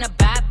he wanna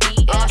bad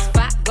beat. Ass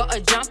fat,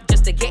 gotta jump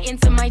just to get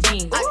into my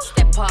jeans.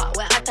 Step up,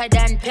 we're hotter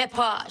than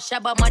pepper.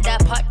 Shabba mother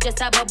pot, just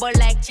a bubble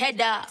like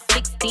cheddar.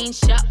 16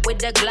 shot with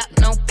the Glock,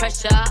 no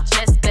pressure.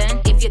 Chest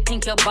bend, if you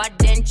think you're bad,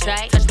 then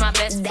try. Touch my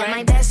best friend. That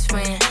my best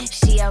friend.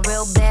 She a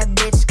real bad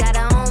bitch, got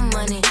her own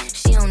money.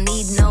 She don't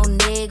need no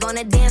nigga on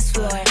the dance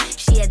floor.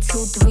 She had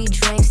 2-3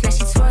 drinks, now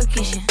she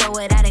twerking. She throw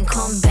it out and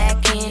come back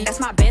in. That's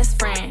my best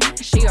friend.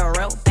 She a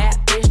real bad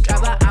bitch,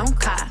 drive her own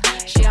car.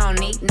 She don't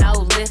need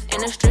no lift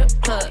in a strip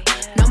club.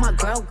 No, my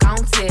girl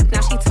gon' tip.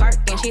 Now she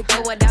twerking, she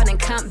throw it out and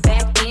come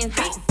back in.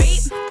 Beep,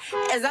 beep.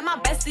 Is that my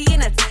bestie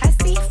in a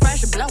testy?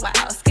 Fresh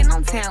blowout, skin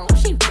on town,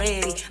 she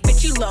ready.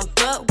 Bitch, you look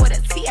good with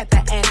a T at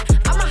the end.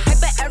 I'm a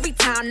hyper every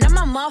time, now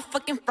my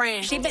motherfucking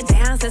friend. She been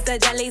down since the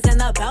jellies and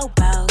the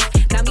bobos.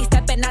 Now me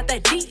stepping out the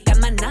Jeep, got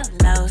my nut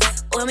lows.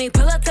 When we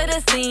pull up to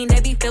the scene,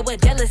 they be filled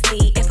with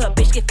jealousy. If a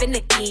bitch get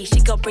finicky,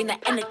 she gon' bring the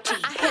energy.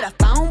 I hit a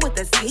phone with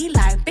a T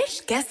like,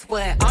 bitch, guess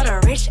what? All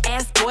the rich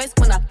ass boys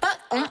wanna fuck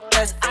on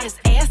us. I just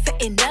ass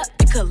sitting up,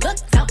 you could look,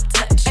 don't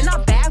touch. And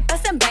I'm back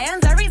bustin'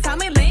 bands every time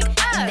we link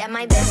up. That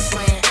my best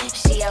friend.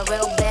 She a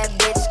real bad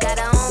bitch, got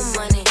her own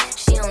money.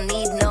 She don't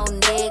need no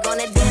nigga on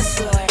the dance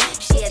floor.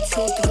 She had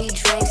 2-3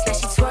 drinks, now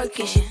she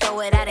twerking. She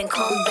throw it out and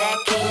come back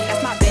in.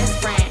 That's my best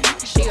friend.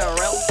 She a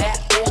real bad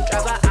bitch,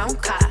 drive her own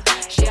car.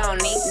 She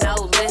don't need no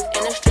lift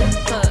in a strip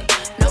club.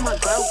 No, my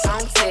girl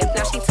gon' tip.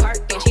 Now she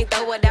twerking, she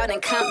throw it out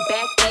and come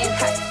back in.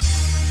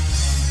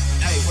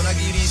 Hey, when I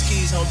give you these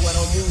keys, homeboy,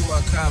 don't move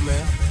my car,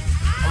 man.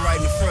 I'm right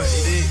in the front,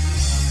 you dig?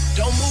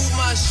 Don't move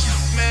my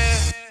shit, man.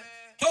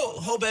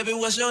 Ho, baby,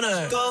 what's your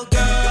name? Go,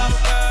 girl,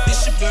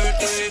 it's your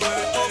birthday.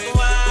 Open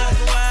wide,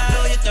 I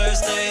know you're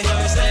thirsty.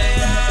 Say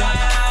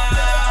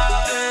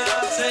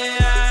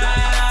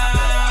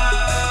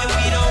and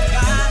we don't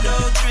buy no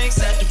drinks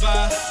at the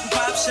bar.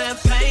 Pop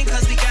champagne,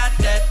 cause we got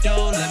that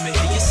dough. Let me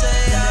hear you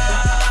say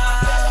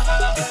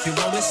if you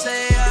want me,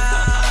 say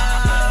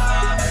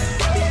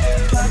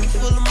Pocket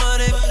full of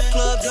money,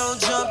 club don't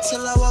jump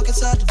till I walk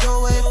inside the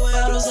doorway.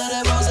 Bottles of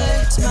that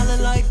rosé,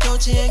 smelling like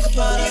Dolce &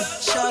 Gabbana.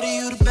 Shawty,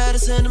 you the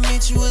baddest, and to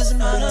meet you is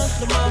an honor.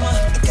 The mama,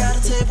 I got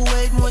a table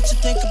waiting, what you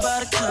think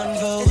about a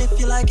convo? And if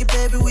you like it,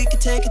 baby, we can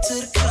take it to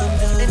the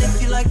condo. And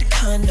if you like the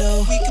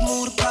condo, we can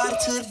move the party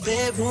to the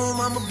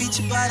bedroom. I'ma beat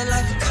your body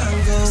like a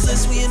Congo.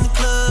 Since we in the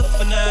club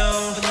for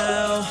now,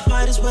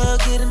 might as well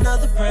get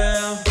another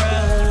round.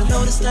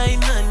 Know this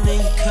ain't nothing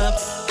in your cup,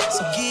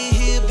 so get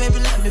here, baby,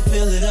 let me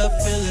fill it up.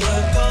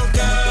 Go,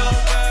 girl,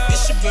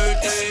 it's your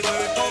birthday.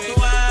 Open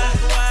wide,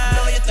 I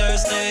know you're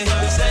thirsty. And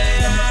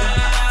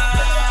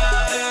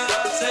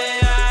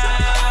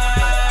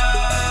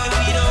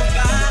we don't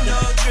buy no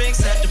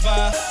drinks at the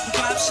bar. We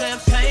pop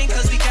champagne,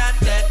 cause we got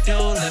that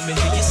dough. Let me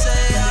hear you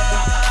say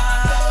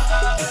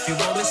if you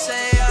want me,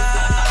 say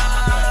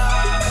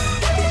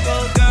go,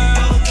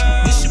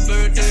 girl, it's your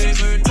birthday.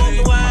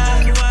 Open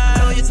wide, I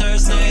know you're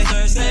thirsty.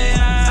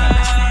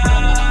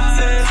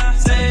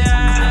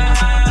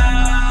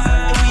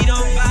 And we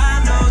don't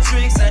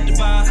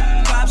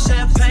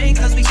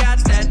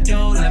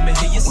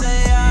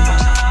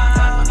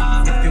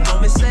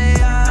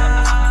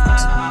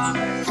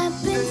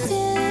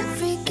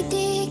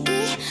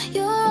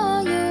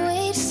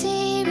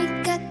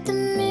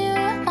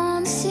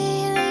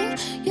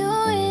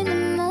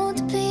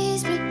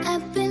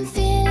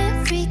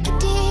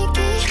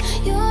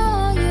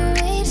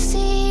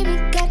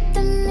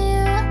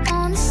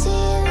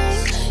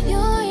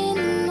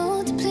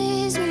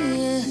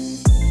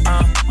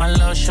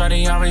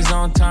shorty always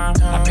on time.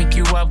 I pick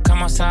you up,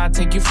 come outside,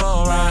 take you for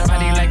a ride.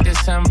 Body like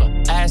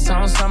December, ass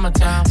on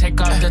summertime. Take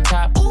off the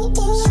top,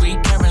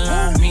 sweet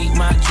Caroline. Meet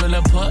my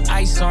jeweler, put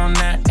ice on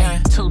that.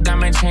 2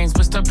 diamond chains,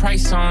 what's the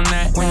price on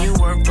that? When you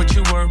work, what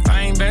you work,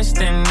 I invest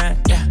in that.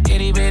 Yeah,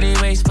 itty bitty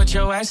waist, but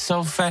your ass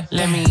so fat.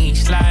 Let me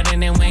slide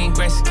in and Wayne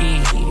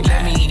Gretzky.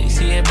 Let me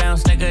see it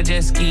bounce like a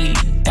jet ski.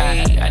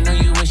 Ay, I know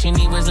you wishing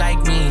he was like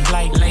me.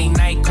 Like late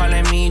night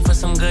calling me for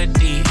some good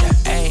deed.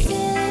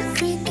 Ay.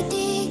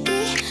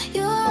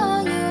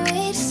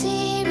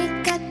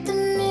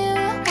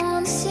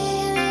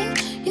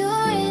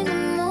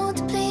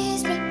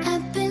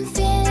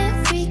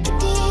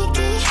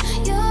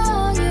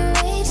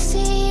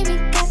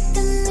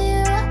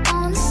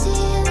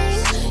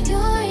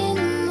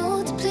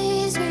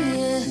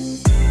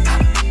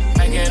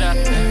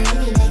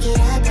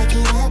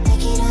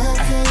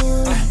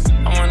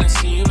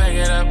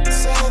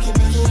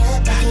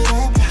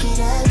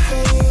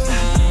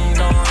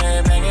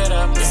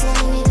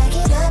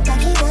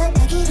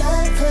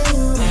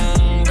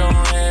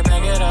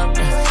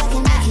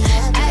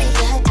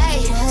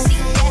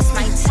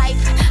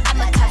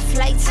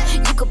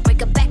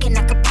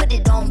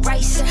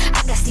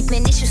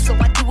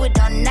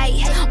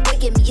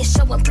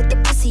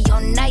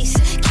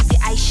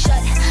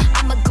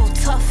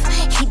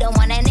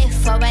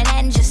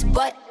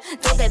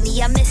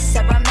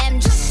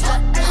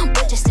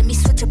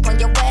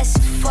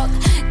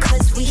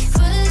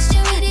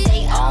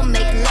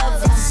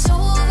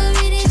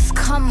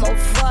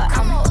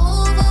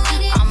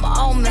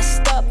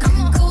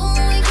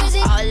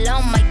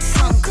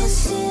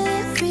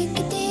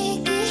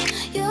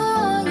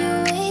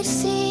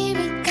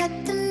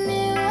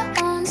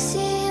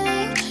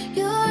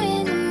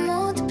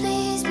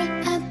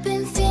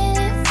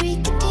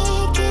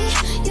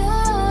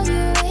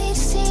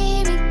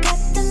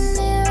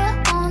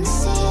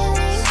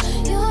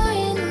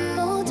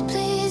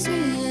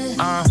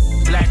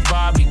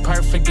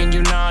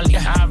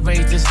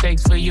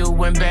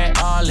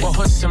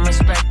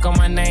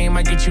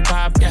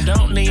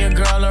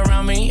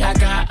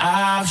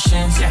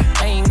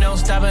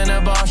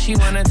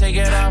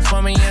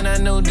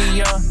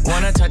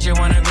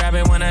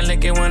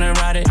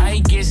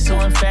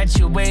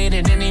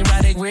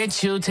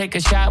 Take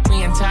a shot,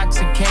 we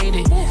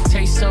intoxicated.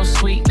 Taste so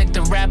sweet, like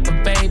the rapper,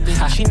 baby.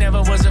 She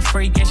never was a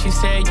freak, and she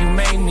said you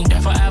made me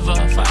forever,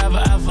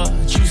 forever, ever.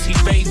 Juicy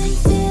baby.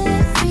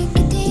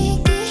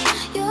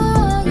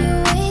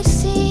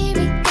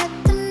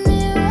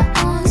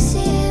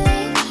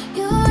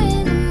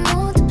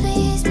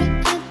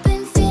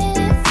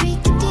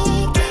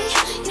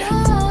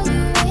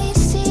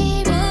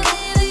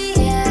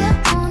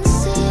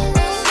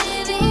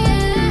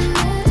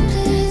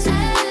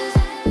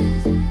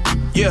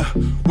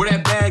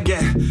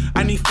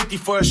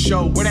 For a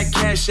show, where that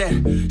cash at?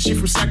 She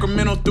from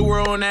Sacramento, threw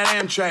her on that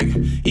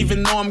Amtrak.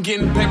 Even though I'm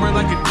getting paper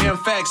like a damn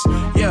fax.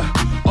 Yeah,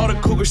 all the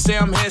cougars say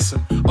I'm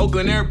handsome.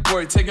 Oakland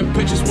Airport, taking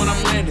pictures when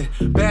I'm landing.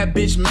 Bad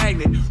bitch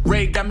magnet,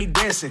 Ray got me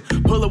dancing.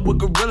 Pull up with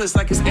gorillas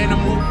like it's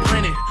animal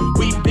printed.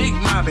 We big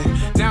mobbing,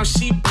 now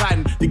she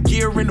plotting. The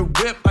gear in the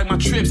whip like my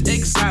trip's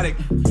exotic.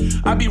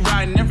 I be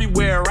riding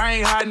everywhere, I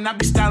ain't hiding. I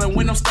be styling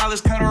when no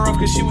stylists cut her off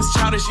cause she was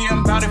childish. Yeah,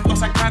 I'm about it, flow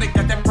psychotic,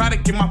 got that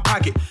product in my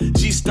pocket.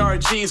 G-Star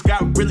jeans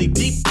got really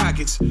deep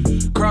pockets.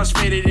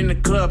 Crossfaded in the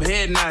club,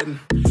 head nodding.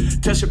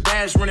 Touch a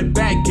badge, run it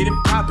back, get it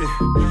poppin'.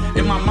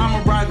 And my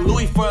mama rocked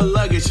Louis for her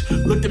luggage.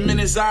 Looked him in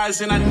his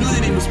eyes and I knew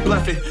that he was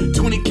bluffing.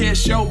 20K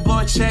show, blow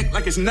a check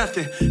like it's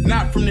nothing.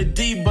 Not from the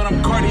D, but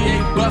I'm Cartier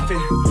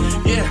buffing.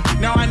 Yeah,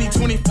 now I need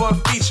 20 for a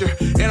feature.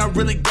 And I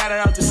really got it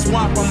out the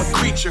swamp, I'm a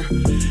creature.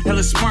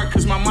 Hella smart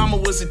cause my mama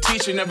was a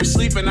teacher. Never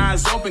sleeping,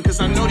 eyes open cause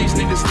I know these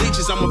niggas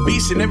leeches. I'm a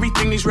beast and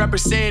everything these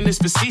rappers saying is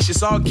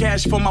facetious. All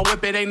cash for my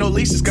whip, it ain't no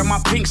leases. Got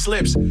my pink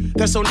slips,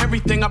 that's on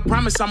everything, I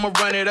promise I'ma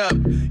run it up.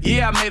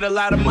 Yeah, I made a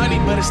lot of money,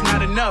 but it's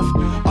not enough.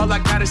 All I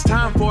got is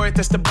time for it,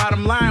 that's the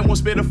bottom line. Won't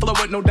spit a flow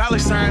with no dollar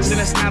signs, and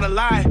that's not a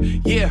lie.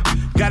 Yeah,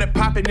 got it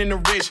poppin' in the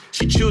rich,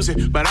 she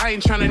choosing, but I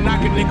ain't tryna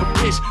knock a nigga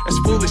bitch. That's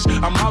foolish,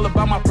 I'm all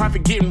about my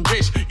profit getting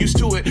rich. Used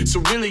to it,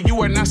 so really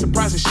you are not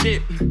surprising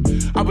shit.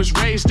 I was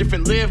raised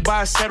different, live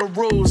by a set of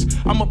rules.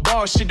 I'm a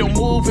boss, shit don't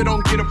move, it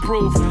don't get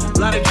approved.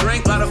 Lot of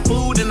drink, lot of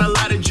food, and a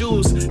lot of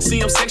juice.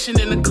 CM section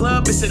in the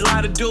club, it's a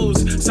lot of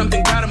dudes.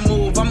 Something gotta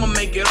move, I'ma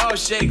make it all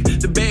shake.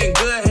 The band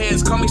good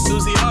hands, call me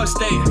Susie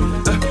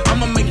Allstate.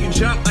 I'ma make you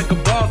jump like a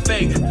ball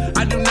fake.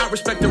 I do not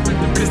respect the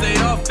rhythm cause they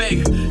all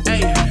fake.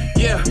 Hey,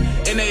 yeah,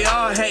 and they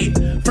all hate.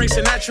 Frank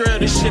Sinatra,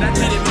 this shit, I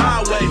did it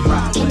my way.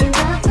 Can you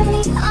rock with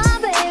me? Oh,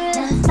 baby,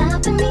 now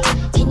stop with me.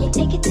 Can you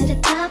take it to the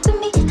top of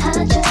me?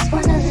 I just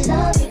wanna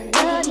love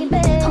you,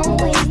 baby.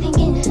 Always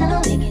thinking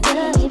of you,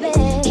 baby.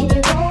 Can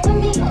you roll with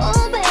me?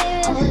 Oh,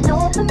 baby,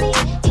 all over me.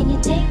 Can you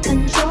take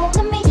control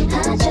of me?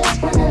 I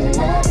just wanna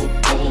love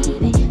you,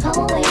 baby.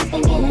 Always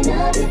thinking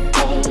of you,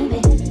 baby.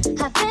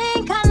 I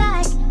think I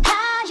like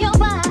how your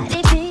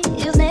body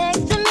feels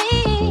next to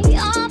me.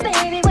 Oh,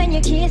 baby, when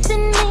you're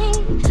kissing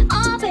me.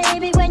 Oh,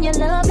 baby, when you're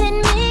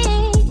loving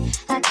me.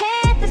 I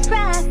can't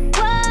describe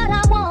what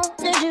I want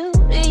to do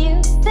to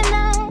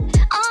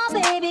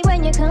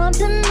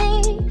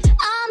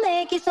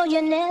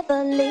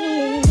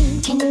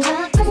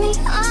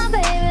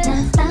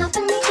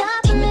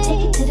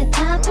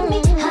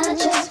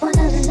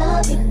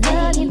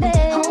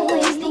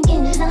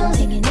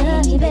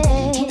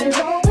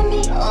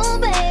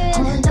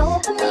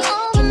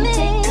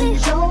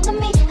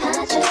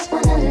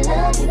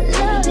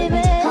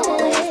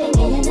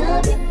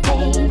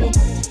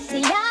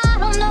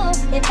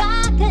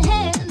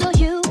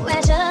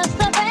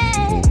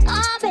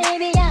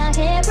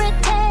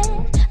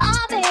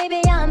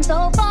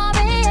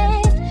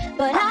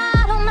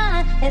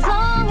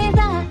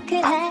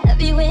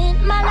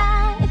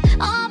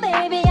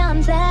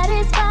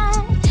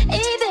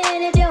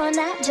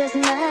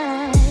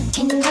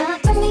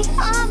me,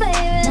 oh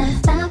baby, not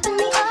stopping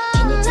me.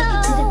 Can you take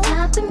it to the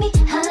top of me?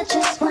 I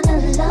just wanna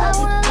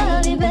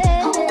love you, baby.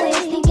 Always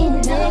thinking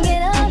of you.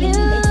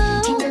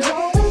 Can you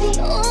roll with me,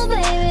 oh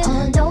baby,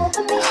 all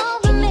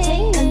over me? Can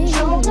you take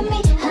control of me?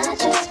 I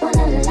just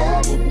wanna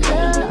love you,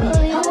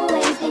 baby.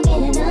 Always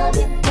thinking of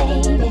you,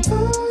 baby.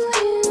 Ooh,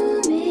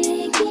 you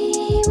make me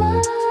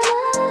wanna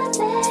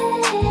say,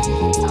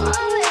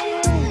 oh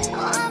baby,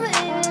 oh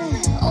baby,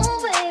 oh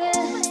baby,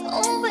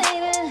 oh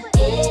baby.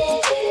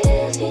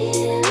 If you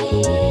feel me,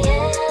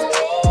 every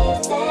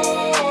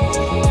day.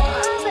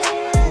 Oh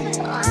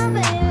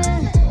baby,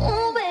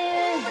 oh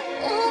baby,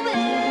 oh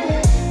baby.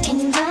 Can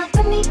you rock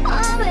with me,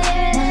 oh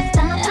baby? Not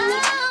stop me.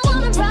 I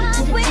wanna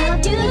rock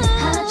with you.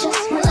 I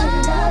just wanna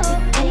love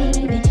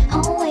you, baby.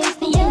 Always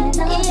thinking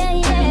of you,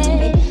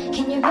 baby.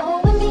 Can you roll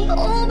with me,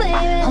 oh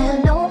baby?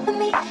 All over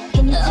me.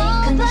 Can you take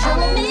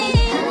control of me?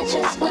 I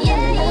just wanna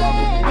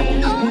love you,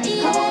 baby.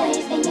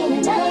 Always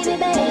thinking of you,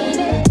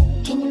 baby.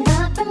 Can you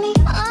rock with me,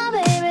 oh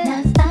baby?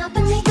 Not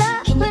stopping me.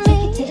 Can you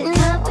take it to the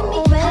top of me?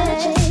 I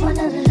just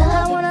wanna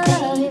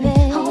love you,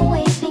 baby.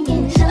 Always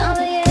thinking of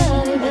you,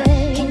 baby.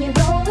 Can you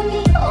roll with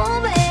me, oh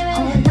baby?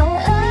 All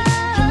over me.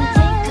 Can you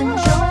take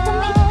control of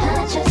me?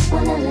 I just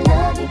wanna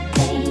love you,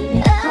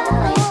 baby.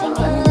 Always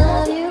thinking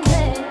of you,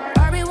 baby.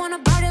 Barbie wanna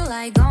party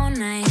like all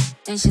night.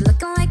 And she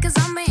looking like a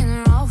zombie in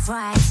her all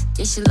right.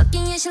 Yeah, she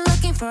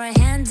looking for a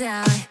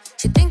handout.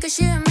 She think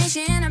she and me,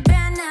 she in a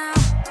band now.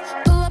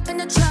 Pull up in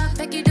the truck,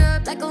 pick it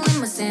up like a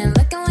limousine.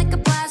 Looking like a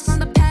blast from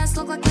the past,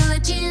 look like a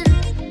legend.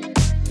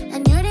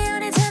 And you're the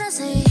only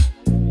Tennessee.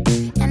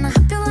 And I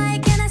hope you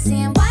like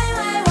Hennessy. And why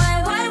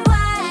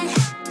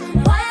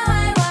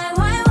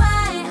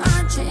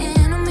aren't you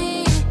into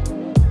me?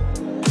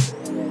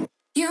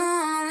 You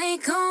only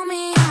call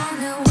me on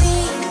the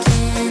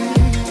weekend.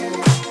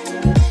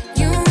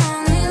 You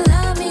only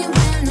love me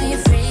when we're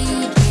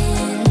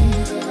freaking.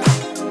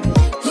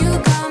 You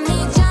got me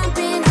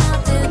jumping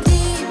off the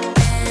deep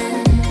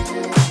end.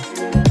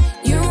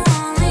 You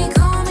only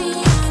call me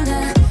on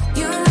the.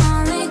 You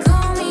only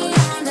call me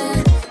on the.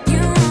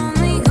 You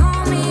only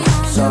call me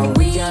on the. So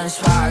weekend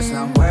spots,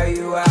 now where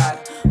you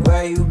at?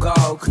 Where you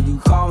go? Could you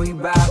call me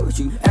back? Would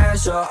you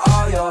answer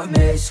all your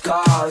missed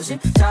calls?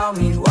 And tell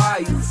me why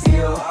you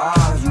feel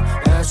off. You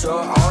answer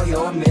all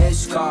your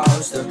missed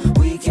calls. The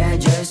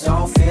weekend just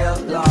don't feel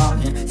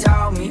long. And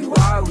tell me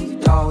why we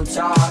don't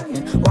talk.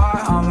 And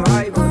why I'm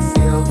right but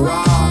feel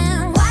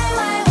wrong.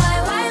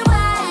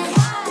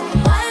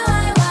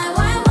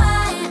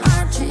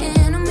 Aren't you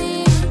into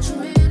me?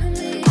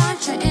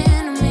 Aren't you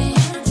into me?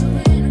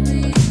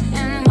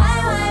 And why?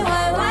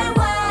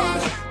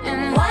 And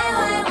why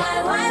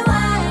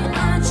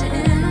aren't you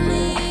into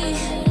me?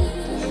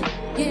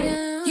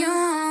 You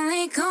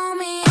only call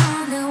me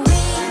on the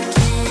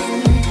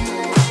weekend.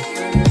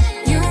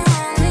 You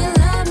only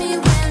love me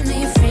when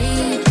we're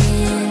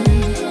freaking.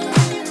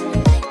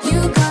 You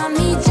got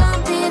me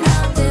jumping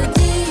off the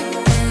deep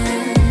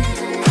end.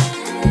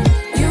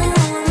 You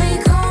only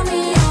call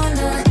me on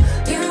the.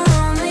 You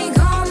only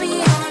call me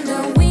on the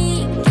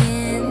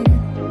weekend.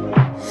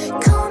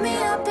 Call me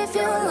up if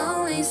you're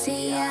lonely.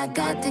 See, I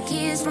got the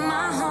keys from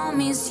my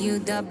homies. You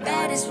the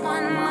baddest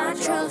one, my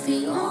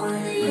trophy.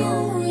 Only you.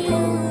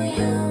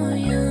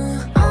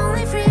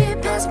 Only free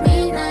past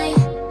midnight.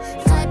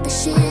 Type of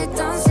shit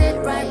don't sit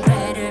right.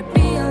 Better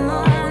be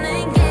alone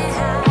and get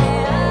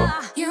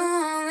high. You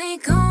only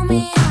call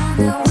me on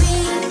the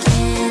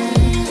weekend.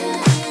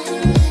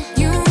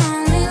 You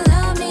only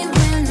love me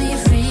when we're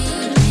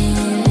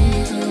freaking.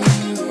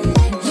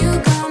 You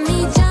got me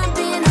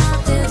jumping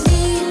off the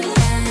deep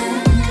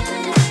end.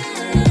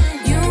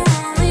 You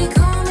only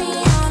call me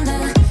on the.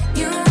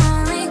 You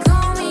only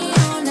call me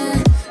on the.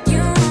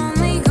 You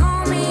only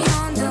call me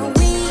on the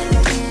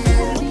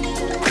weekend.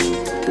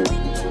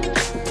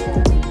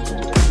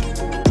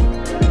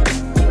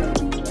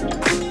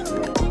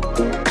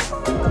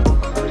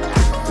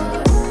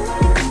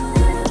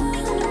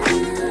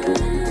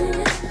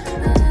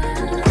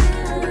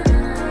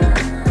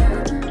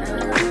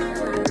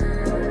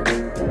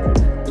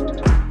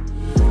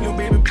 Your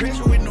baby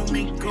pressure with no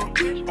makeup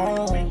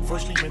on.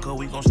 First sleeping cause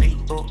we gon' stay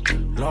up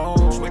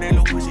long. Swear that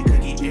little pussy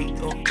could get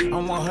ate up.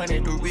 I'm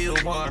 100, the real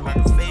one,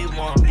 not the fake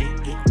one.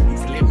 You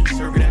can let me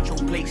serve it at your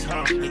place,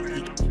 huh?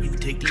 You can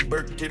take these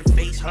burgers to the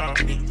face, huh?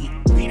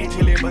 Beat it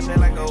till it bustin'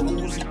 like a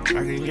Uzi. I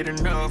can get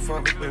enough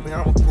of it, baby,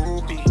 I'm a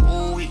groupie.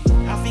 Ooh,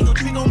 I feel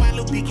trick on my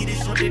little picky,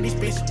 this something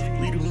expensive.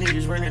 We do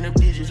niggas running the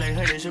bitches like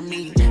hundreds of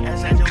millions.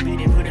 Outside your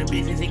bitch and put in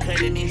business and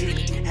cutting these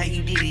hits. How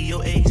you did it,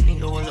 your ex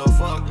nigga was a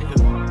fuck nigga.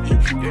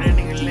 You're that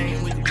nigga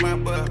lame, we can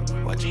pop up.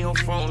 Watching your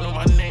phone, know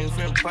my name,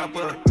 finna pop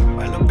up.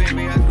 My little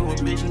baby, I do a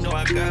bitch, you know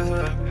I got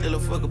her. Little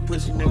fucker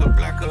pussy, nigga,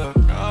 block her.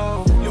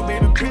 No, your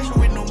baby pressure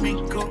with no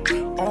makeup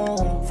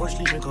on. First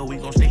sleeping cause we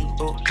gon' stay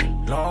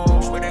up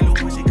long. Swear that little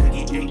pussy could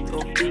get ate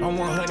up. I'm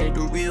 100,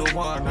 the real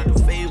one, not the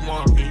fake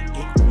one. You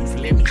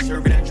can let me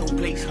serve it at your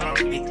place, huh?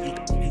 You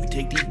can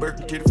take these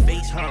burgers to the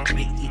face, huh?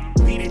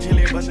 Beat it till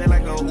it bust it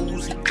like a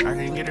Uzi. I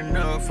can't get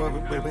enough of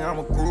it, baby, I'm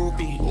a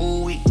groupie.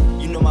 Ooh-wee.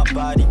 You know my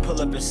body, pull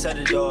up and set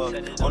it off.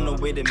 On the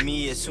way to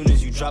me as soon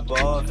as you drop her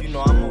off. You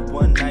know I'm a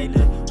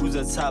one-nighter. Who's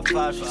a top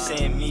 5? She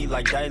saying me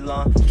like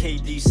Dylon.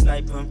 KD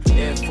snipe him.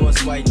 Air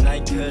Force white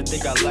Nike hood,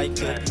 think I like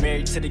her.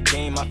 Married to the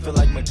game, I feel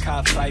like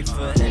Mekhi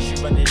Phifer. And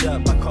she run it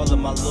up, I call her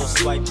my little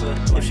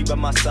swiper. If she by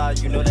my side,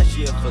 you know that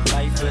she a for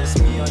lifer. It's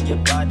me on your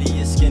body,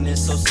 your skin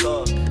is so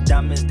soft.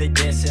 Diamonds, they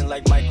dancing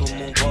like Michael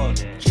Moonwalk.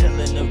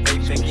 Chillin' the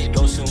rape and get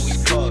ghosts when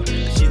we talk.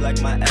 She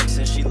like my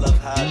accent, she love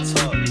how I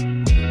talk.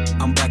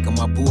 I'm back on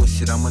my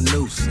bullshit, I'm a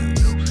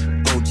nuisance.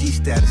 OG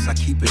status, I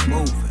keep it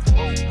moving.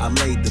 I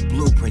laid the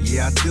blueprint,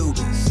 yeah, I do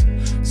this.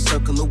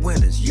 Circle of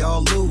winners,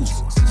 y'all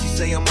losers. She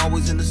say I'm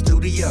always in the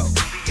studio,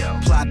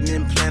 plotting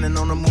and planning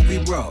on a movie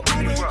role.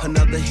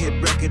 Another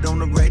hit record on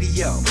the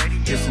radio.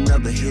 Just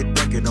another hit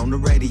record on the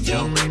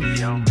radio.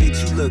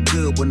 Bitch, you look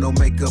good with no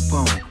makeup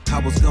on. I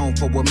was gone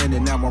for a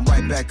minute, now I'm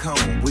right back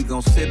home. We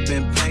gon' sip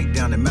and paint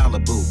down in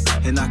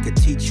Malibu. And I could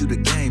teach you the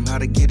game, how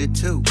to get it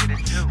too.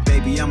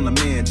 Baby, I'm the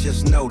man,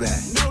 just know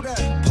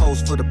that.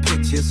 Pose for the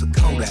picture, it's a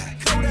Kodak.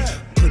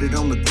 Put it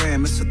on the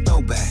gram, it's a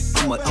throwback.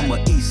 I'm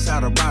a east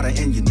side rider,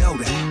 and you know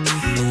that.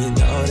 And you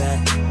know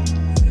that.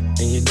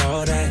 And you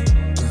know that.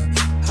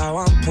 How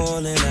I'm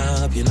pulling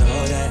up, you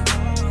know that.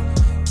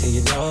 And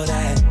you know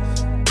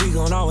that. We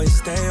gon' always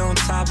stay on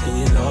top, and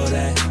you know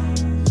that.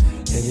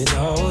 And you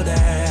know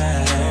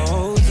that.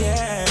 Oh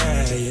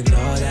yeah, you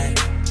know that.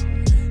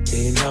 And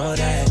you know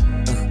that.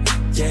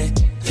 Yeah,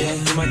 yeah.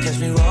 You might catch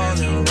me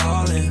rolling,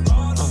 rolling.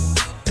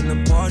 In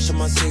the Porsche,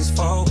 my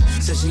 6'4".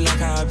 Said she like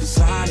how I be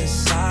sliding,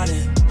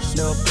 sliding.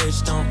 Little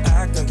bitch don't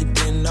act like you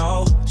didn't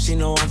know. She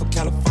know I'm from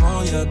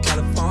California,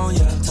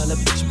 California. Tell that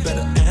bitch you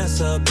better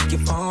answer, pick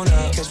your phone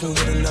up. Catch me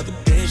with another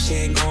bitch, she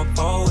ain't going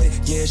forward.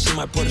 Yeah, she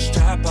might put a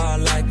strap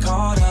out like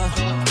Carter.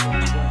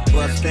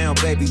 Bust down,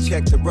 baby,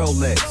 check the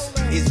Rolex.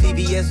 It's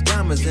VVS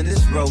diamonds in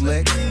this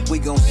Rolex. We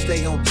gon'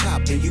 stay on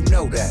top, and you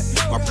know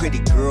that. My pretty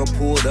girl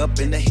pulled up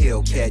in the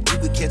Hellcat. You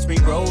could catch me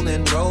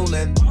rolling,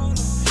 rolling.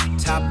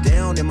 Top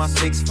down in my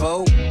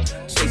 6'4",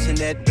 chasing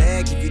that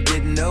bag if you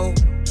didn't know.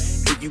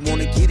 If you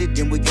wanna get it,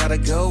 then we gotta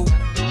go.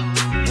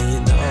 And you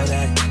know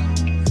that,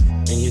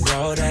 and you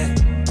know that.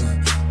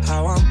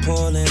 How I'm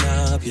pulling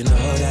up, you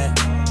know that.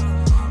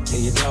 And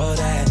you know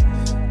that.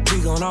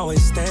 We gon'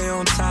 always stay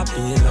on top,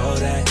 and you know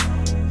that.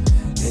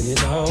 And you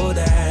know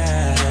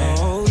that.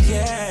 Oh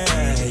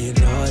yeah, you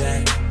know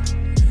that.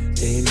 And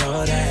you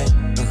know that.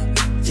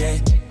 Yeah,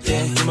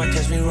 yeah. You might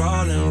catch me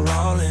rolling,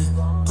 rolling.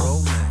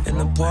 In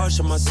the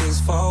Porsche, my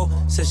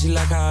 6'4". Said she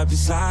like how I be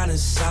sliding,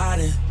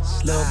 sliding.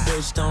 Little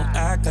bitch don't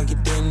act like you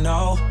didn't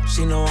know.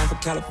 She know I'm from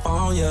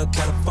California,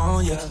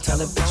 California. Tell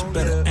that bitch you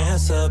better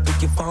answer,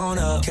 pick your phone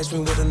up. Catch me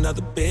with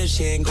another bitch,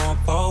 she ain't going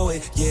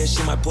forward. Yeah,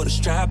 she might put a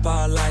strap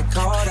out like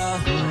Carter.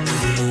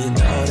 And you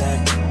know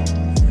that,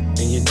 and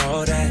you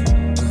know that.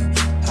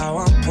 How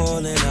I'm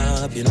pulling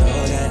up, you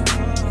know that.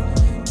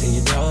 And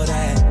you know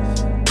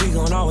that. We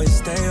gon' always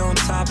stay on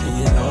top, and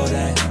you know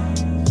that.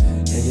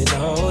 And you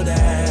know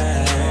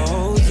that.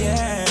 Oh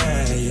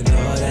yeah, you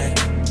know that.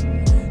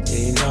 Yeah,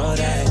 you know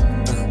that.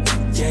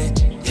 Yeah,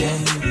 yeah.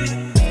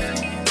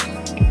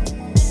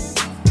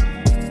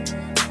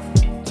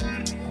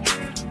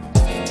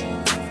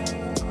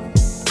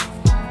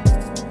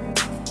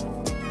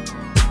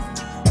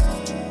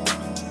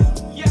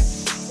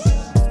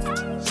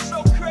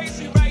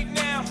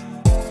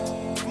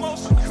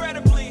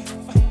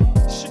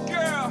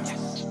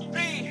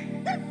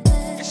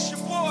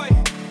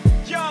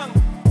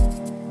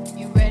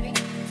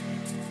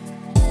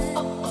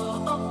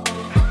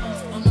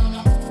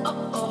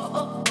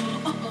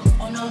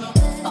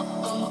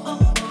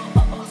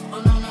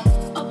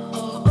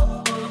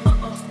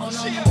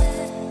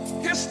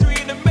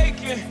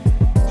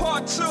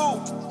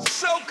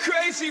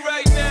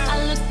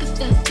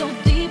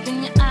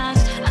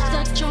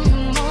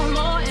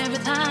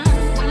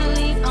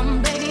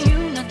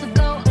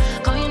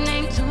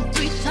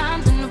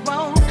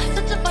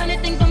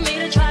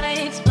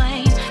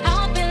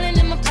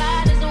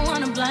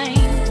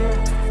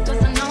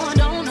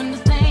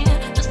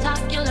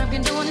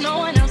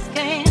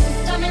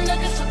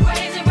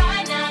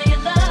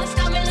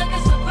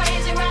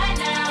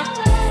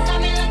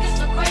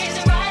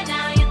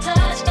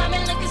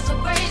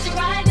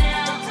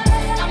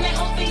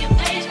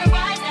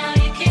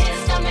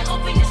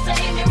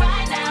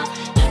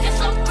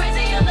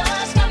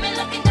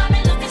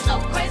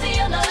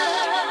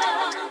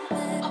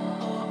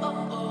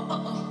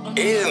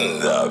 In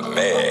the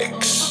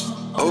mix.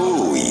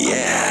 Oh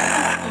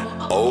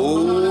yeah.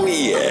 Oh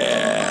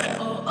yeah.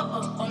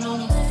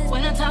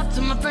 When I talk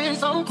to my friends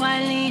so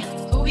quietly,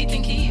 who he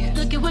think he is?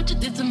 Look at what you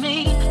did to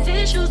me.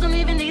 These shoes don't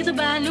even need to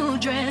buy a new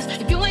dress.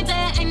 If you ain't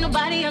there, ain't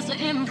nobody else to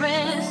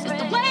impress.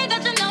 It's the way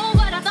that you know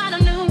what I thought I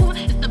knew.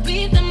 It's the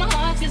beat in my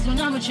heart is when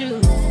I'm with you.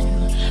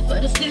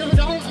 But I still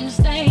don't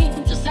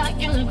understand just how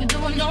you look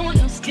doing no one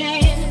else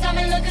can. Got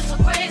me looking so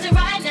crazy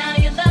right now.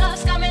 Your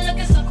love's got me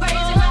looking so crazy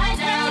right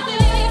now.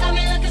 Got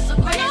me looking so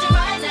crazy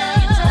right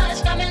now. Your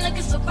touch got me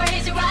looking so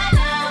crazy right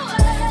now.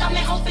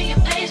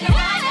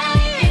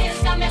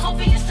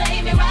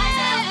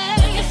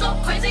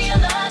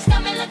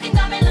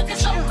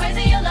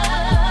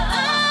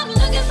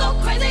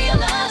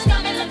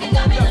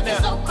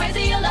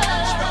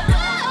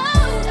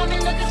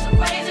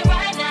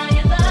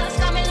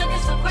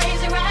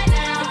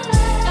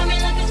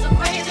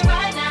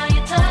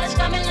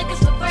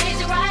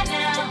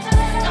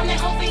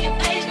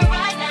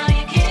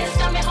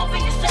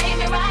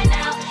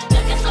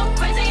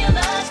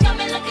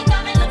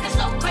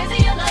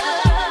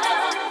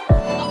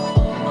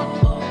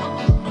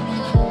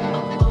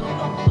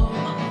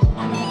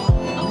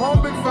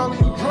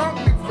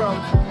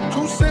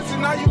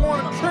 now you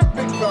want to trip,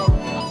 big fella.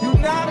 You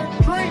not a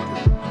drinker.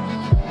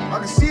 I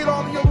can see it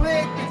all in your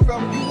leg, big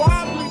fella. You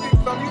wobbly,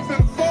 big fella. You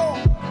finna fall.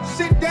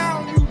 Sit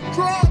down, you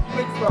drunk,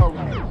 big fella.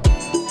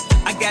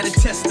 I gotta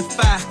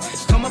testify.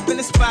 Come up in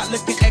the spot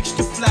looking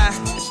extra fly.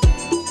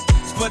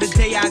 For the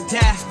day I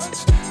die,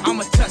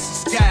 I'ma touch the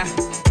sky.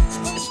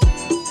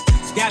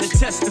 Gotta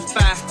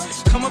testify.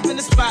 Come up in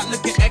the spot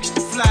looking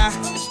extra fly.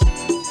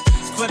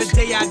 For the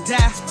day I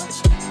die,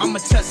 I'ma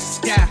touch the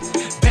sky.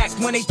 Back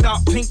when they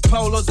thought pink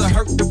polos would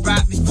hurt the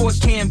rock. Before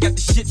Cam got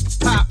the shit to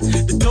pop,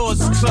 the doors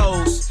was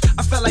closed.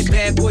 I felt like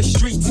Bad Boy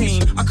Street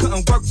Team. I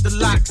couldn't work the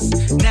locks.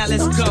 Now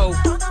let's go.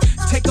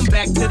 Take them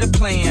back to the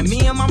plan.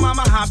 Me and my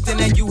mama hopped in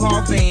that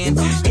U-Haul van.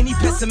 Any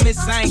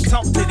pessimists, I ain't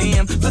talk to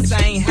them. Plus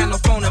I ain't had no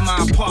phone in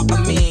my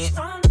apartment.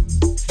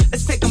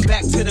 Let's take them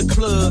back to the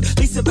club. At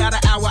least about an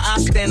hour I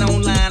stand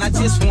online. I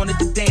just wanted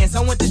to dance.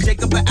 I went to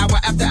Jacob an hour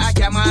after I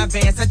got my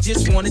advance. I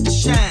just wanted to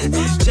shine.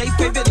 Jay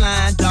favorite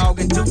line, dog,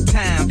 in due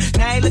time.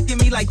 Now he look at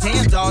me like,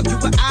 damn, dog, you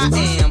what I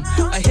am.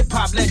 A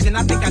hip-hop legend.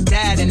 I think I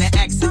died in an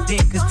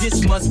accident, cause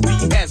this must be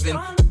heaven.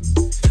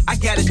 I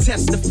gotta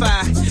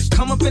testify.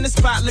 Come up in the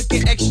spot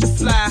looking extra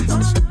fly.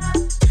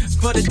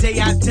 For the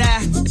day I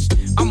die,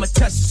 I'ma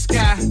touch the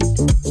sky.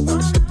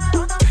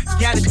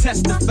 Gotta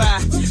testify.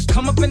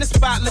 Come up in the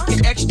spot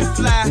looking extra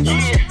fly.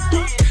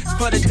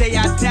 For the day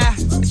I die,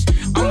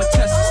 I'ma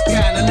touch the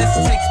sky. Now let's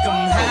take them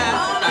high.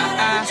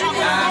 Now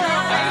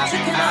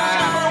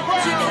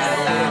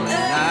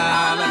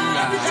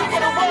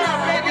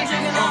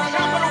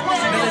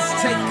let's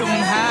take them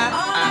high.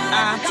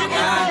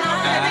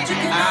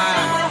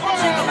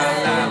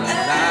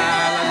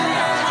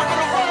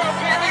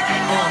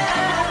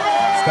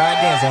 Start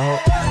dancing, ho.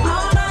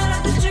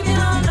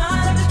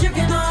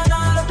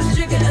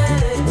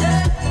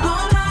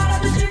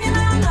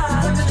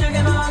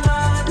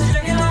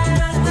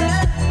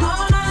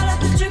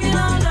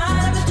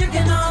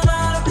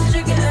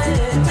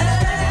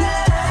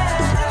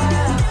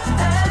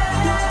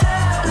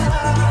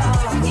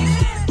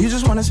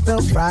 Wanna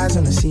spill fries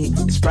on the seat,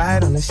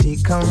 Sprite on the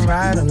seat, come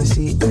ride on the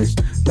seat.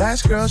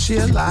 Last girl, she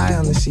a lie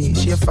on the seat,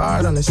 she a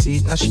fart on the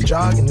seat, now she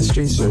jogging the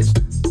streets.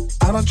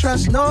 I don't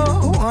trust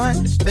no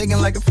one, thinking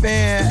like a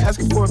fan,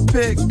 asking for a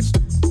pic.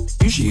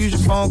 You should use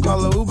your phone,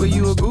 call a Uber,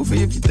 you a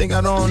goofy if you think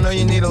I don't know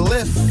you need a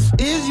lift.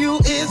 Is you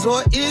is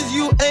or is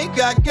you ain't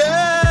got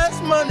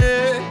gas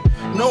money?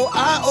 No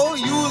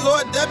IOUs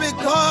or debit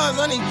cards,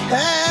 I need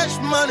cash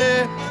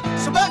money.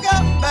 So back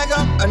up,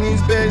 I need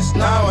space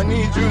now. I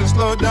need you to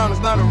slow down,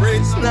 it's not a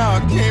race now. I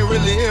can't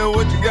really hear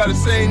what you gotta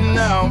say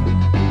now.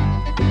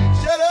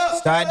 Shut up.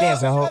 Start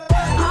dancing, ho.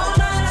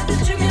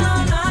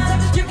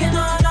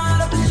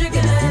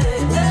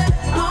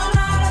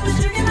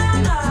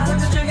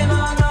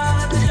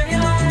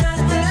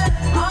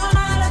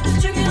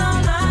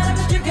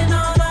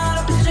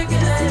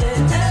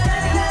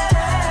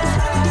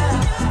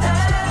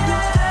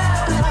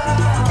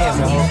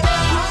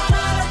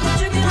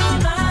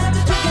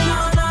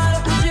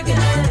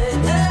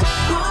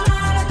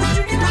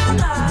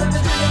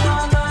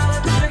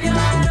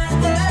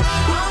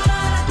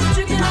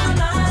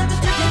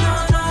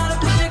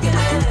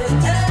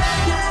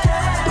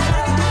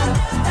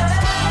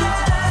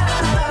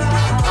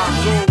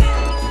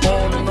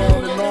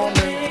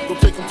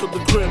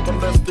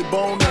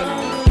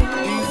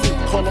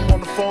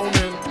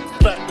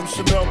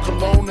 Chanel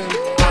cologne in.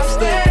 I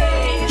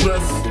stay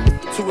dressed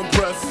to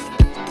impress,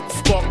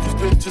 spark these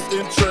bitches'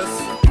 interest.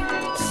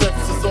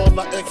 Sex is all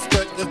I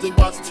expect as they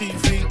watch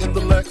TV in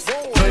the Lex.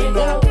 They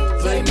know,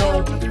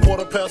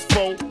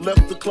 4:15,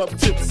 left the club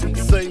tipsy.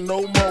 Say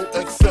no more,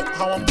 except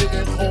how I'm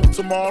getting home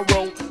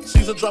tomorrow.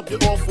 Caesar drop you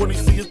off when he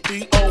see his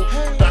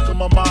B.O. Back in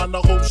my mind,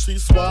 I hope she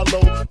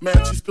swallow.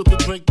 Man, she spilled the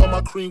drink on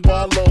my cream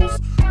wallows.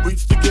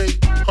 Reached the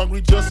gate,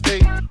 hungry just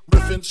ate.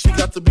 Riffin', she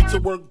got to be to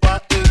work by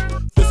 8.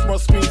 This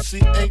must mean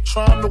she ain't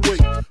trying to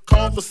wait.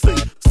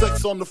 Conversate,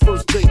 sex on the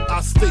first date.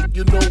 I state,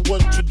 you know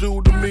what you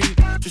do to me.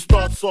 She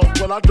starts off,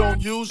 well, I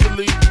don't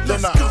usually.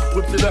 Then I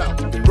whipped it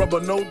out,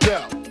 rubber no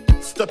doubt.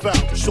 Step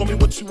out, show me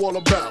what you all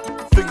about.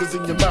 Fingers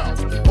in your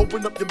mouth,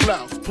 open up your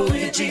blouse, pull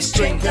your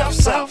G-string down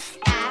south.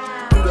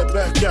 Do that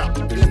back out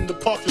in the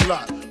parking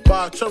lot.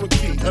 Buy a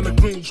Cherokee and a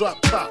green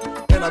drop top.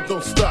 And I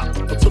don't stop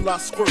until I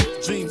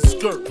squirt. Jeans,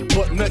 skirt,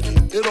 butt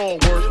naked, it all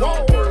works.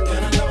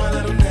 And I love my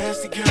little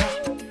nasty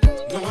girl.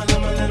 No, I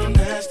love my little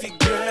nasty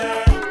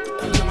girl.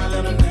 I love my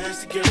little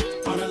nasty girl.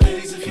 All the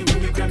ladies, if you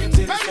with me, grab your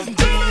titties from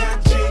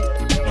D.I.G.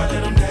 My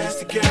little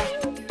nasty girl.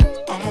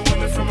 All my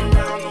women from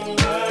around the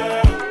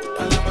world.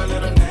 I love my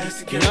little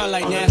nasty girl. You know I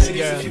like nasty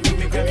girl.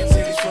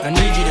 I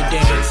need you to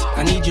dance,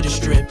 I need you to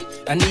strip,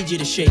 I need you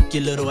to shake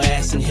your little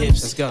ass and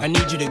hips. Let's go. I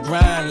need you to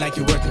grind like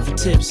you're working for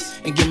tips,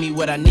 and give me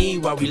what I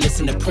need while we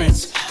listen to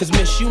Prince. Cause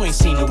miss, you ain't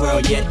seen the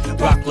world yet.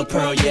 Rock La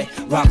Pearl yet,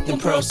 rock them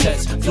pearl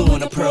sets, flew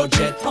on a pearl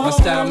jet. My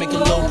style make a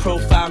low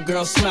profile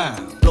girl smile,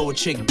 blow a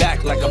chick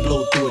back like I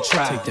blow through a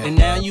trial. And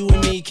now you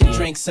and me can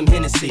drink some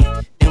Hennessy,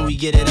 and we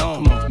get it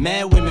on.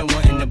 Mad women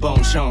wanting the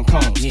bone Sean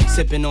Combs,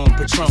 sipping on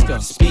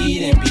Patron.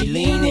 Speed and be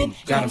leaning,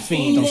 got 'em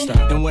fiending.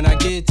 And when I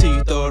get to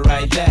you, throw it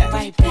right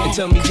back. And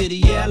Tell me, did he?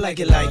 Yeah, I like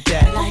it like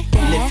that.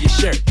 Lift your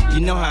shirt,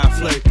 you know how I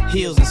flirt.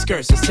 Heels and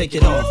skirts, let's take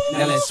it off.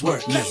 Now let's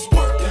work. Let's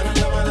work.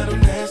 Gotta love my little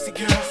nasty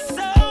girl.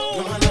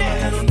 Love my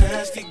little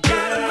nasty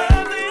girl.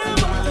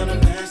 Love my little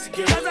nasty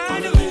girl.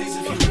 All the ladies,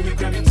 if you with me,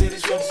 grab your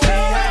titties from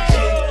C.I.G.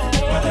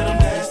 My little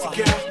nasty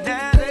girl.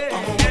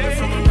 I'm a woman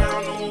from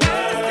around the world.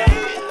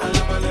 I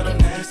love my little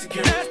nasty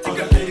girl. All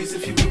the ladies,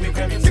 if you with me,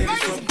 grab your titties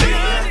from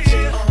B.I.G.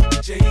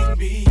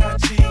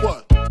 J.B.I.G.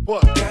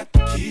 What? Got the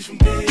keys from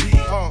Diddy.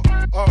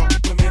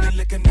 Women and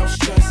liquor, no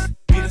stress.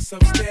 Meet us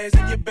upstairs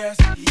in your best.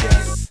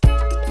 Yes.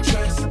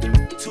 Dress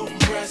to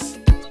impress.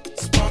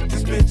 Spark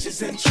these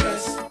bitches'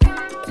 interest.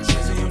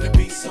 Jazzy on the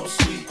beat, so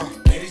sweet.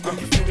 Ladies, know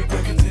you feel me,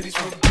 grab your titties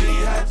from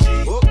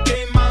B.I.G.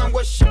 Okay, mom,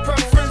 what's your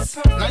preference?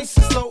 Nice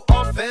and slow,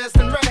 or fast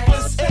and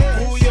reckless.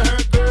 Who you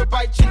heard, girl,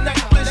 bite your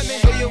necklace. Let me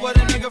show you what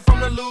a nigga from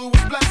the Lou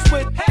was blessed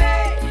with.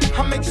 Hey,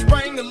 I make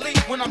spring a leak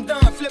when I'm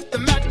done. Flip the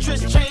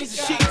mattress, change the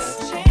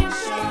sheets.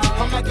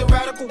 I'm like the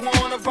radical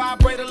one, I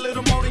vibrate a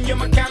little more than your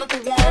mechanical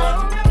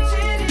one.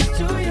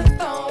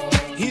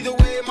 Either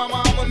way,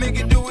 mama, I'ma make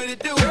it do what it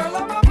do. Girl,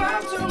 I'm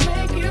about to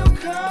make you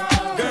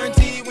come.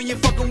 Guaranteed when you're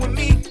fucking with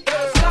me.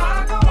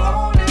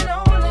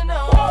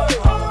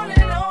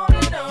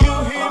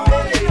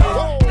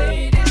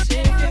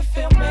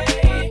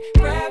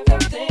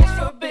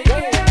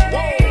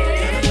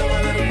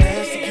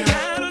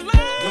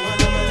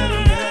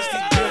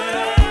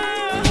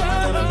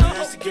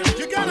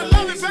 You gotta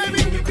love it,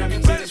 baby.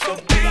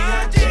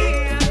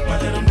 My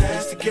little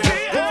nasty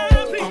girl.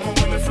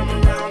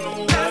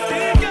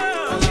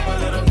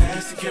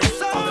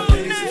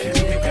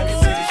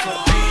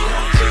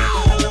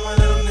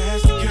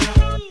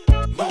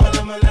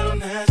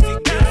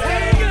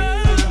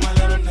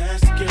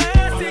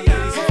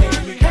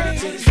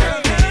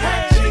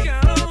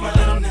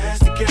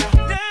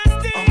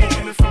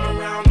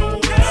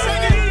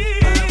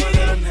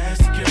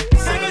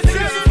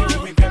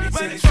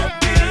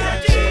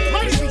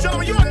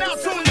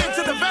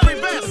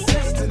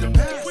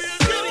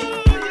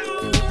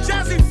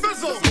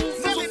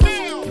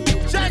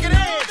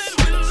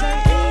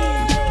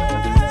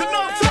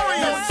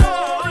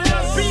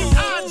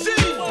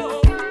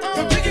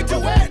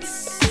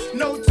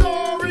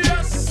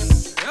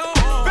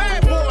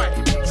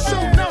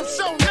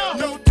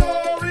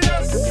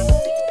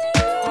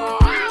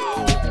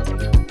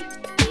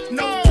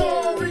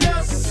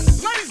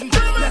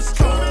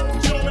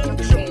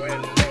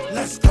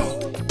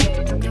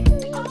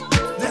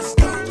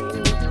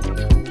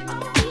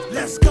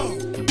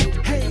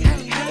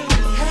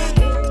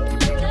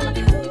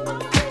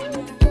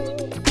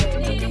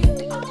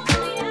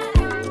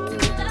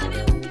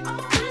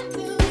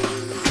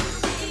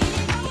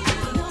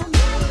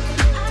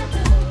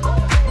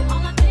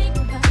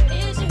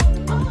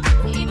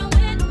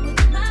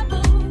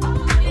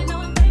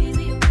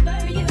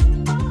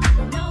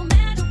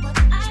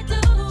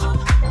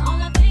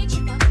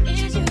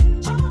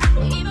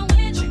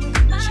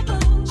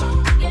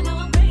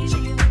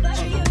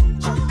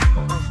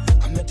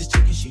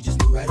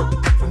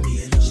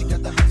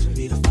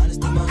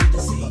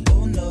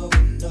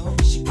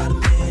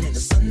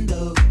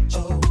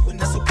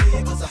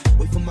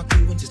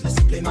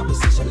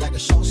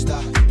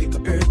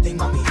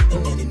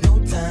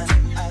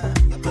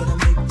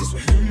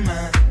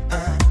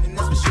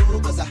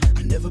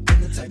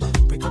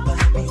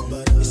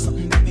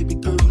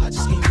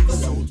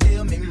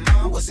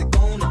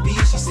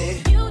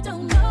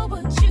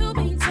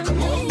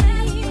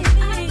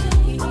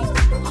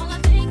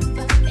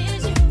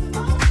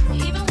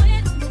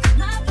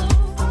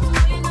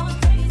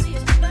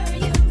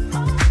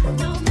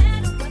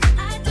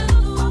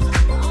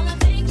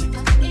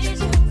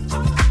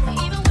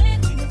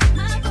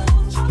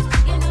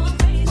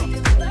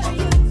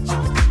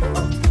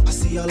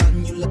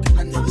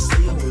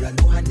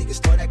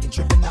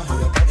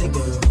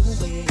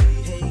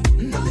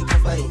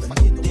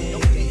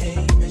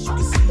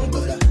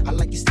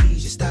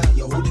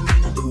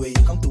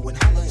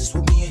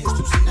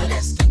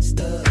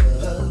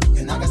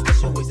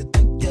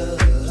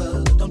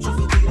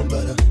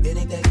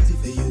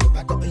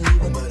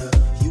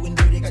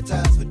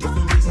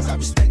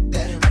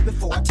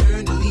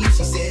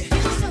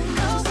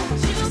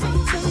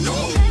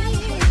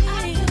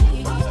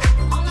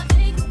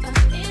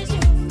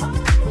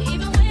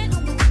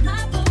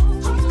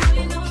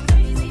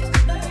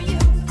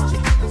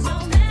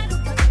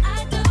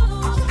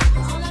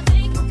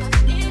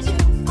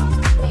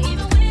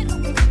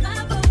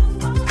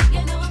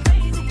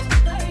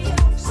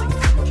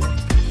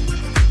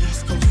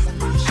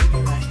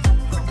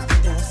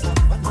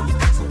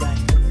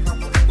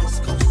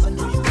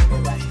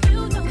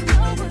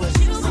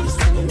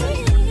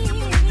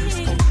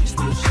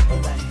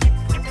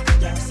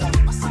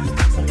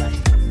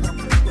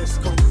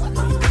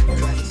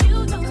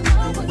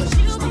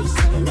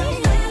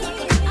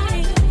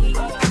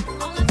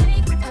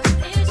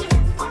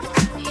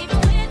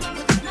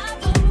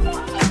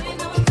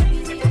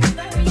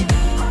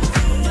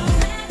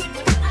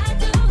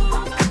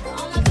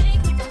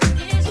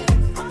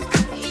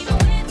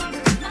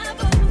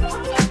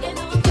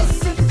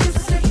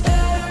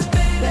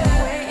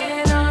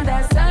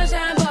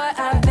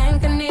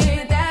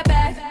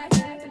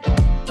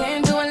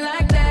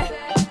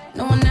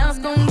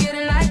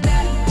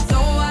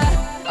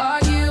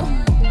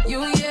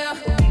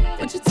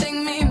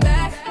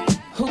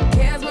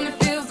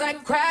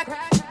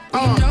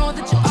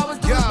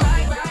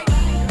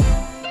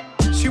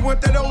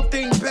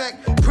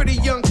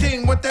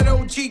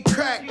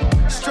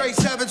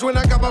 G7s when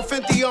I got my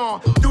Fenty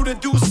on. Do the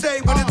Douce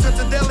with a touch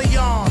of deli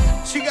on.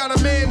 She got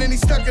a man and he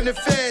stuck in the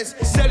feds.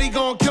 Said he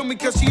gon' kill me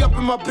cause she up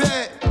in my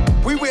bed.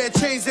 We wear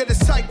chains that are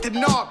psyched and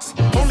knocks.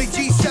 Only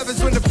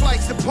G7s when the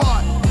flights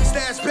depart.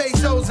 Stash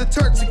pesos and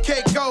Turks and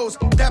Caicos.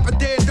 Dapper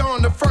Dan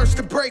Dawn, the first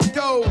to break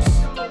those.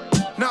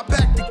 Not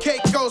back to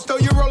Caicos, throw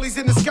your rollies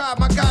in the sky,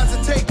 my guys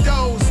will take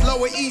those.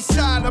 Lower East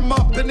Side, I'm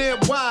up in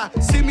NY.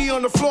 See me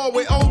on the floor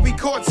with Obi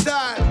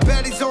courtside.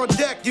 Baddies on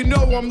deck, you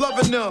know I'm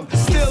loving them.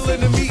 Still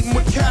in the meeting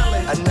with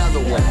Khaled. Another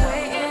one.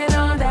 Waiting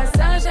on that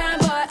sunshine,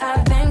 boy,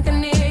 I think I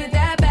need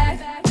that back.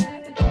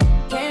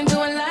 Can't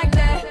do it like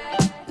that.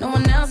 No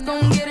one else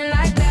gon' get it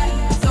like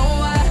that. So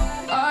what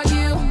are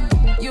you,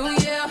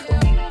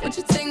 yeah. Would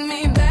you take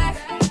me back?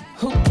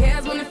 Who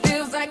cares when it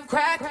feels like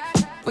crack?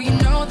 But you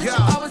know that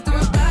you always do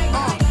it right.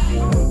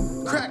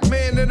 Crack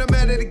man and I'm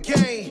out of the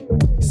game.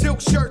 Silk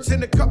shirts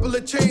and a couple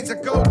of chains. I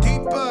go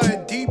deeper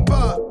and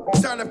deeper.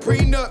 Sign a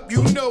prenup,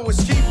 you know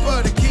it's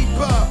cheaper to keep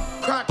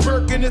up. Crack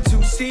work in a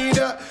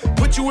two-seater.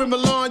 Put you in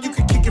Milan, you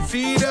can kick your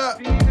feet up.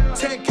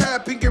 10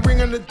 cap, pinky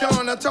ring on the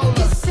dawn. I told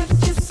her.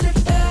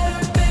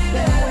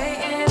 Been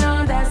waiting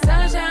on that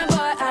sunshine,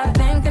 boy, I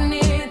think I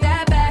need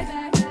that back.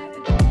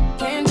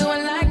 Can't do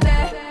it like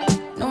that.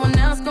 No one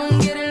else gon'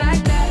 get it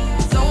like that.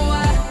 So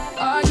what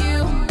are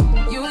you,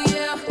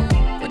 yeah.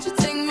 Would you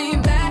take me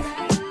back?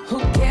 Who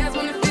cares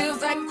when it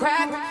feels like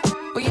crack?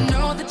 But you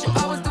know that you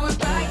always do it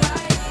right.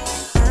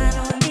 I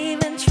don't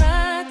even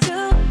try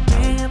to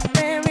bring up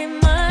and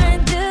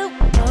remind you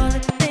all the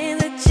things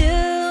that you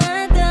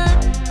have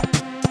done.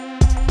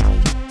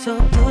 So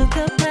put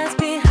the past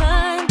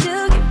behind you.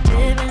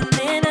 You're living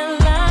in a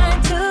lie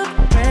to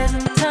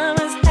present time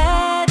has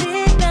had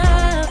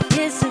enough.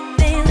 It's the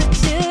things that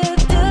you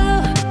do.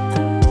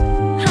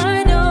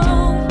 I know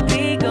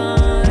we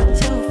gone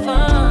too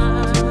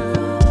far.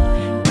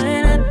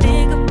 When I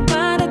think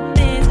about the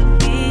things that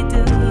we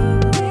do,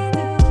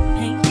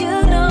 and you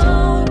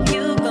know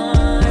you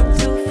gone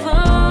too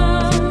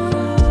far.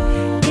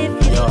 If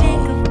you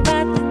think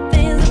about the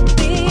things that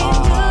we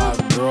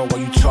do. Girl, why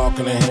you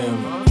talking to him?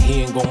 He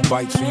ain't gon'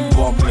 bite till you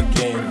walking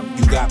again.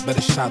 You got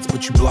better shots,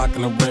 but you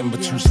blocking the rim.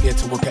 But you scared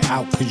to work it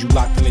out, cause you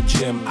locked in the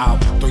gym. I'll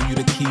throw you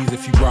the keys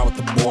if you ride with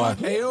the boy.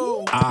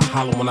 I'll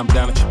holler when I'm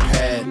down at your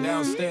pad.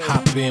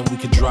 Hop in, we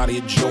can dry to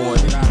your joy.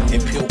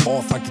 And peel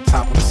off like the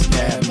top of the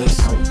scab.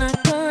 Listen. I'm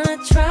not gonna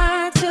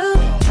try to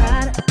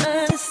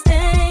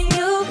understand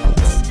you.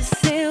 Let's just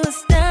see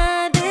what's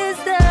done is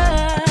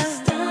done.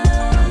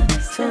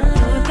 So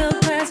put the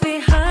past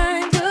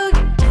behind you.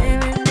 You're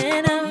living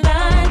in a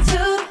lie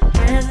to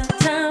present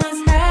time has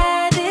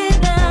had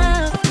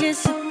enough.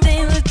 It's the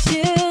things that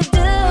you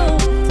do.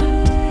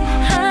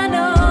 I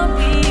know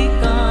we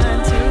gone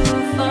too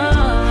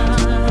far.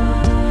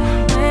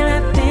 When I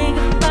think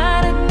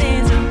about the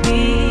things that we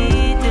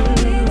do,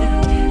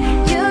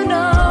 you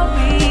know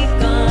we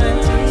gone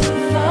too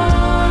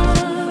far.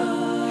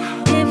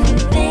 If you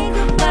think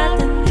about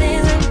the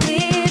things that we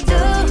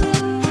do,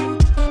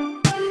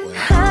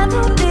 I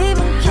don't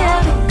even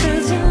care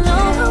because you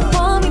know I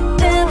want me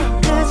there.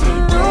 Because you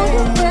know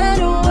you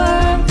better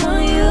work on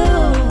you.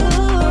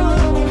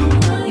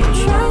 You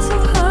try so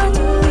hard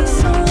to be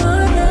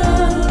someone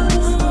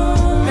else,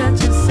 not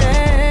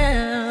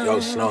yourself. Yo,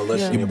 Snow,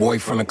 listen. Your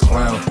boyfriend a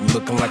clown, you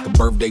looking like a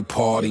birthday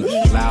party.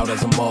 Loud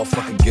as a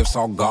motherfucker, gifts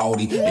all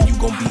gaudy. And you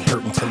gon' be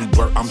hurt until he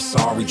burnt, I'm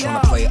sorry.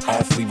 Tryna play it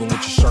off, leaving with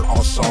your shirt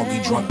all soggy.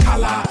 Drunk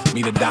kala,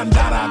 meet a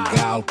dandada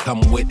gal.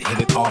 Come with, hit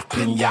it off,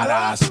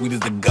 pinata. Sweet as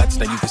the guts,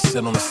 now you can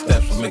sit on the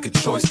steps and make a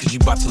choice. Cause you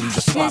about to lose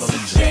your spot on the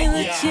jet.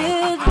 What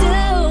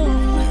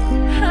you do.